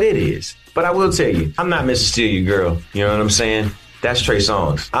what it is. But I will tell you, I'm not Mr. Steal Your Girl. You know what I'm saying? That's Trey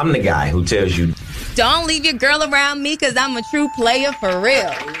Songz. I'm the guy who tells you, don't leave your girl around me because I'm a true player for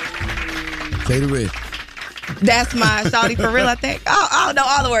real. Say the rest. That's my shawty for real, I think. I don't know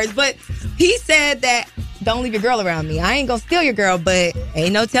all the words, but he said that don't leave your girl around me. I ain't gonna steal your girl, but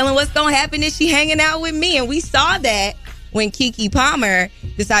ain't no telling what's gonna happen if she hanging out with me. And we saw that when Keke Palmer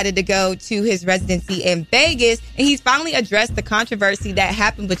decided to go to his residency in Vegas, and he's finally addressed the controversy that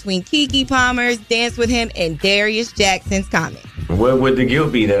happened between Keke Palmer's Dance With Him and Darius Jackson's comment. what would the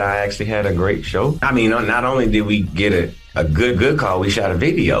guilt be that I actually had a great show? I mean, not only did we get a good call, we shot a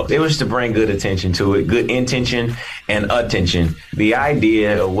video. It was to bring good attention to it, good intention and attention. The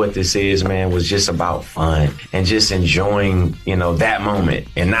idea of what this is, man, was just about fun and just enjoying, that moment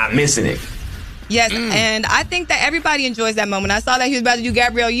and not missing it. Yes, and I think that everybody enjoys that moment. I saw that he was about to do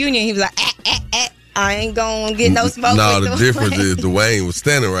Gabrielle Union. He was like, I ain't gonna get no smoke. No, the difference is Dwayne was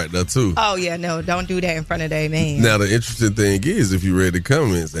standing right there, too. Oh, yeah, no, don't do that in front of that man. Now, the interesting thing is, if you read the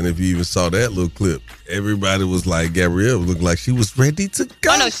comments and if you even saw that little clip, everybody was like, Gabrielle looked like she was ready to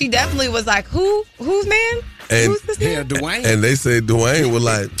go. Oh, no, she definitely was like, who's man? And, who's this man? Dwayne. And they said Dwayne was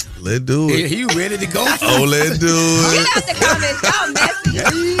like, let's do it. Yeah, he ready to go. Oh, let's do it. Get out the comments. Y'all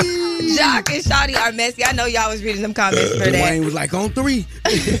messy. Jock and Shawty are messy. I know y'all was reading them comments for that. Dwayne was like, on 3.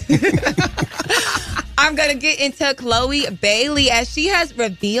 I'm going to get into Chloe Bailey as she has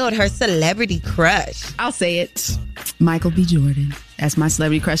revealed her celebrity crush. I'll say it. Michael B. Jordan. That's my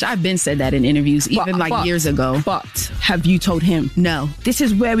celebrity crush. I've been said that in interviews, even years ago. But have you told him? No. This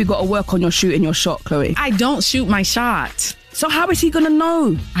is where we got to work on your shooting your shot, Chloe. I don't shoot my shot. So how is he going to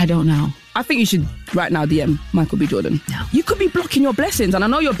know? I don't know. I think you should right now DM Michael B. Jordan. No. You could be blocking your blessings, and I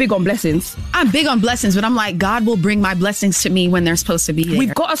know you're big on blessings. I'm big on blessings, but I'm like, God will bring my blessings to me when they're supposed to be there.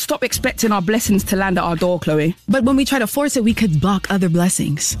 We've got to stop expecting our blessings to land at our door, Chloe. But when we try to force it, we could block other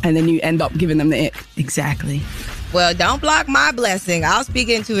blessings. And then you end up giving them the ick. Exactly. Well, don't block my blessing. I'll speak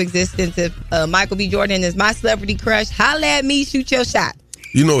into existence if Michael B. Jordan is my celebrity crush. Holla at me, shoot your shot.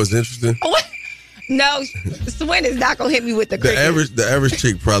 You know what's interesting? What? No, Swin is not going to hit me with the cricket. The average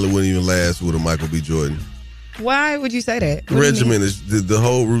chick probably wouldn't even last with a Michael B. Jordan. Why would you say that? The regimen is the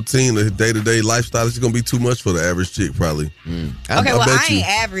whole routine, the day-to-day lifestyle is going to be too much for the average chick, probably. Okay, I ain't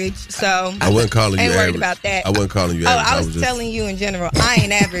average, so I wasn't calling you ain't average. worried about that. I wasn't calling you average. I was telling you in general, I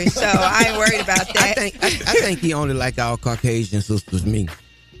ain't average, so I ain't worried about that. I think he only like our Caucasian sisters, me.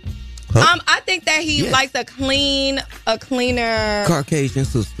 Huh? I think that he likes a cleaner Caucasian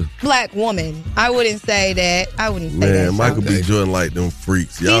sister, black woman. I wouldn't say that. Man, Michael B. Jordan like them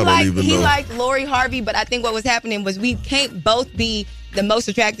freaks. Y'all don't even know. He liked Lori Harvey, but I think what was happening was we can't both be the most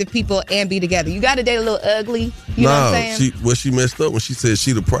attractive people and be together. You got to date a little ugly. You know what I'm saying? She messed up when she said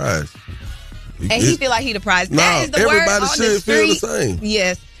she the prize. And he feel like he the prize. That is the word everybody on should the street. feel the same.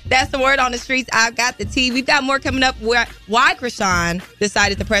 Yes. That's the word on the streets. I've got the tea. We've got more coming up. Why Krishan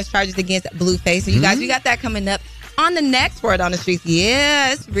decided to press charges against Blueface. So you guys, we got that coming up on the next word on the streets.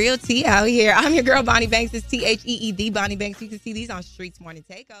 Yeah, it's real tea out here. I'm your girl, Bonnie Banks. It's THEED, Bonnie Banks. You can see these on Streets Morning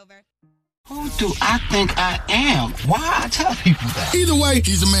Takeover. Who do I think I am? Why I tell people that? Either way,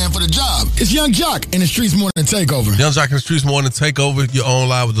 he's a man for the job. It's Young Jock in the Streets Morning Takeover. Young Jock in the Streets Morning Takeover. You're on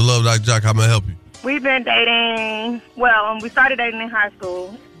live with the Love Doc Jock. How may I help you? We've been dating, we started dating in high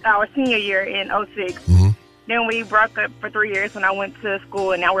school, our senior year in 06. Mm-hmm. Then we broke up for 3 years when I went to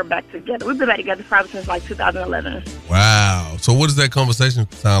school, and now we're back together. We've been back together probably since like 2011. Wow. So what does that conversation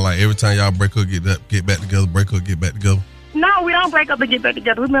sound like? Every time y'all break up, get back together, break up, get back together? No, we don't break up and get back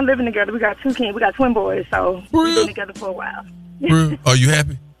together. We've been living together. We got 2 kids. We got twin boys, so we've been together for a while. Are you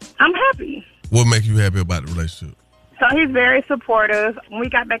happy? I'm happy. What makes you happy about the relationship? So he's very supportive. When we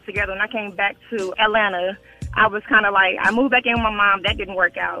got back together, when I came back to Atlanta, I was kind of like, I moved back in with my mom. That didn't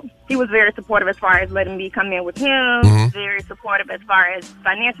work out. He was very supportive as far as letting me come in with him. Mm-hmm. Very supportive as far as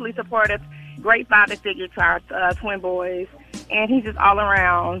financially supportive. Great father figure to our twin boys. And he's just all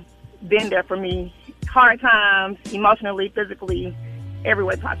around been there for me. Hard times, emotionally, physically, every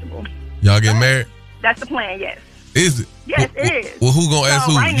way possible. Y'all get married? That's the plan, yes. Is it? Yes, it is. Well, who gonna ask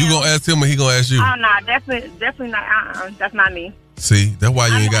who? Right You now, gonna ask him or he gonna ask you? Oh, no, definitely not. That's not me. See, that's why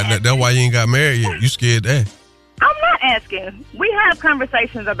you ain't got that. That's why you ain't got married yet. You scared that. I'm not asking. We have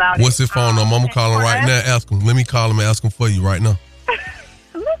conversations about What's it. his phone number? I'm gonna call him right now. Ask him. Let me call him and ask him for you right now.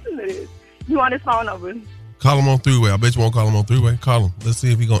 Listen to this. You want his phone number? Call him on 3-way. I bet you won't call him on 3-way. Call him. Let's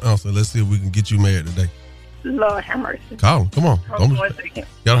see if he gonna answer. Let's see if we can get you married today. Lord have mercy. Call him. Come on. Hold on 1 second.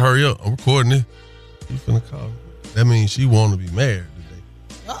 Gotta hurry up. I'm recording it. You finna call him. That means she want to be married today.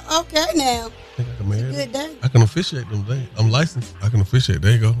 Okay, now. I think I can marry her. Good day. I can officiate them today. I'm licensed. I can officiate.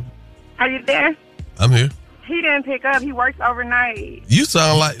 There you go. Are you there? I'm here. He didn't pick up. He works overnight. You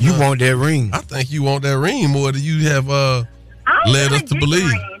sound like you want that ring. I think you want that ring more than you have led us to believe.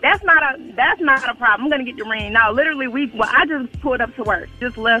 That's not a problem. I'm gonna get the ring. No, literally, I just pulled up to work.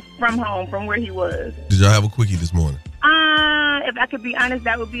 Just left from home, from where he was. Did y'all have a quickie this morning? If I could be honest,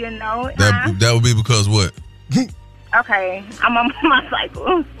 that would be a no. That would be because what? Okay, I'm on my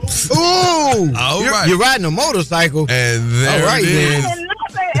cycle. Ooh, all right. You're riding a motorcycle. And there right, it is.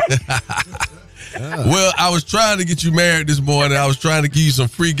 Well, I was trying to get you married this morning. I was trying to give you some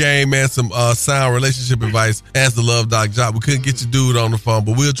free game and some sound relationship advice as the Love Doc Jock. We couldn't get your dude on the phone,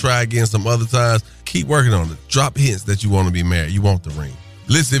 but we'll try again some other times. Keep working on it. Drop hints that you want to be married. You want the ring.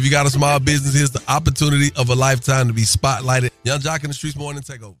 Listen, if you got a small business, here's the opportunity of a lifetime to be spotlighted. Young Jock in the Streets Morning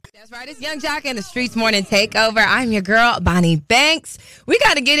Takeover. That's right. It's Young Jock in the Streets Morning Takeover. I'm your girl, Bonnie Banks. We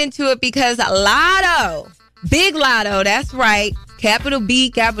got to get into it because Lotto, Big Lotto, that's right. Capital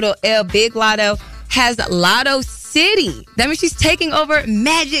B, capital L, Big Lotto has Lotto City. That means she's taking over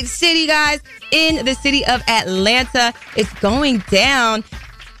Magic City, guys, in the city of Atlanta. It's going down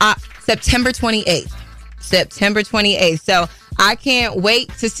September 28th. September 28th. So I can't wait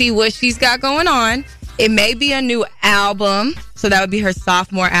to see what she's got going on. It may be a new album. So that would be her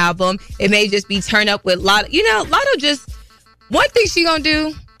sophomore album. It may just be turn up with Lotto. You know, Lotto just, one thing she gonna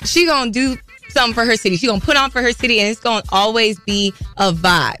do something for her city. She gonna put on for her city, and it's gonna always be a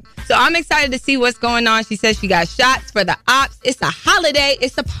vibe. So I'm excited to see what's going on. She says she got shots for the ops. It's a holiday.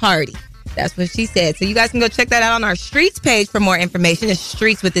 It's a party. That's what she said. So you guys can go check that out on our Streets page for more information. It's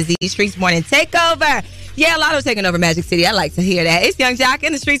Streets with the Z, Streets Morning Takeover. Yeah, Lotto's taking over Magic City. I like to hear that. It's Young Jock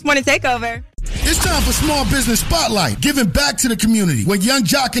in the Streets Morning Takeover. It's time for Small Business Spotlight, giving back to the community with Young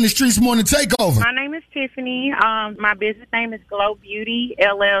Jock in the Streets Morning Takeover. My name is Tiffany. My business name is Glow Beauty,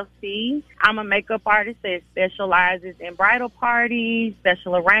 LLC. I'm a makeup artist that specializes in bridal parties,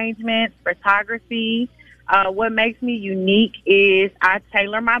 special arrangements, photography. What makes me unique is I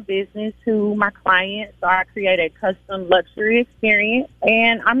tailor my business to my clients, so I create a custom luxury experience,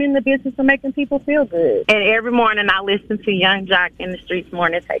 and I'm in the business of making people feel good. And every morning I listen to Young Jock in the Streets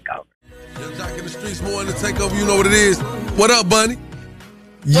Morning Takeover. Young Jock in the Streets Morning Takeover, you know what it is. What up, Bunny?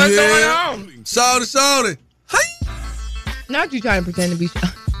 What's going on? Shawty. Not you trying to pretend to be shy.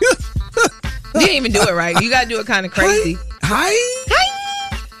 You didn't even do it right. You got to do it kind of crazy. Hi.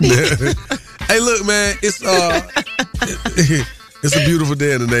 Hey, look, man, it's a beautiful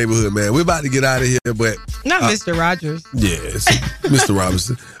day in the neighborhood, man. We're about to get out of here, but not Mr. Rogers. Yes, Mr.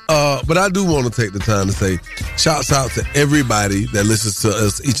 Robinson. But I do want to take the time to say shouts out to everybody that listens to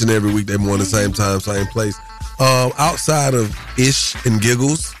us each and every weekday morning, same time, same place. Outside of Ish and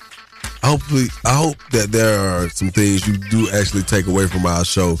Giggles, I hope that there are some things you do actually take away from our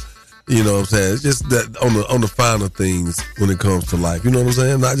show. You know what I'm saying? It's just that on the finer things when it comes to life. You know what I'm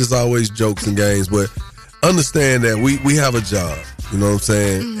saying? Not just always jokes and games, but understand that we have a job. You know what I'm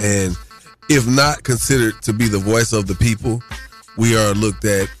saying? Mm-hmm. And if not considered to be the voice of the people, we are looked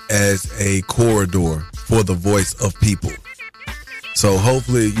at as a corridor for the voice of people. So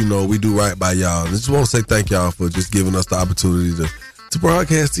hopefully, we do right by y'all. I just want to say thank y'all for just giving us the opportunity to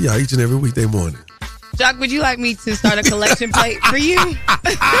broadcast to y'all each and every weekday morning. Jock, would you like me to start a collection plate for you?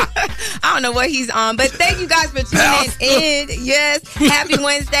 I don't know what he's on, but thank you guys for tuning in. Yes, happy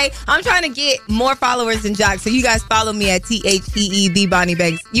Wednesday. I'm trying to get more followers than Jock, so you guys follow me at THEE, the Bonnie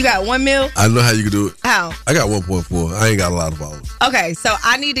Banks. You got 1 mil? I know how you can do it. How? I got 1.4. I ain't got a lot of followers. Okay, so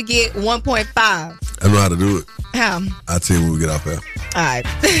I need to get 1.5. I know how to do it. How? I'll tell you when we get off air. All right.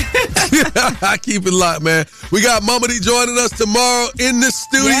 I keep it locked, man. We got Mama D joining us tomorrow in the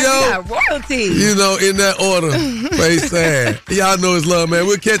studio. Yeah, we got royalty. In that order. Face sad. Y'all know it's love, man.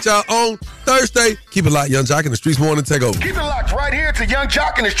 We'll catch y'all on Thursday. Keep it locked, Young Jock in the Streets Morning Takeover. Keep it locked right here to Young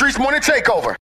Jock in the Streets Morning Takeover.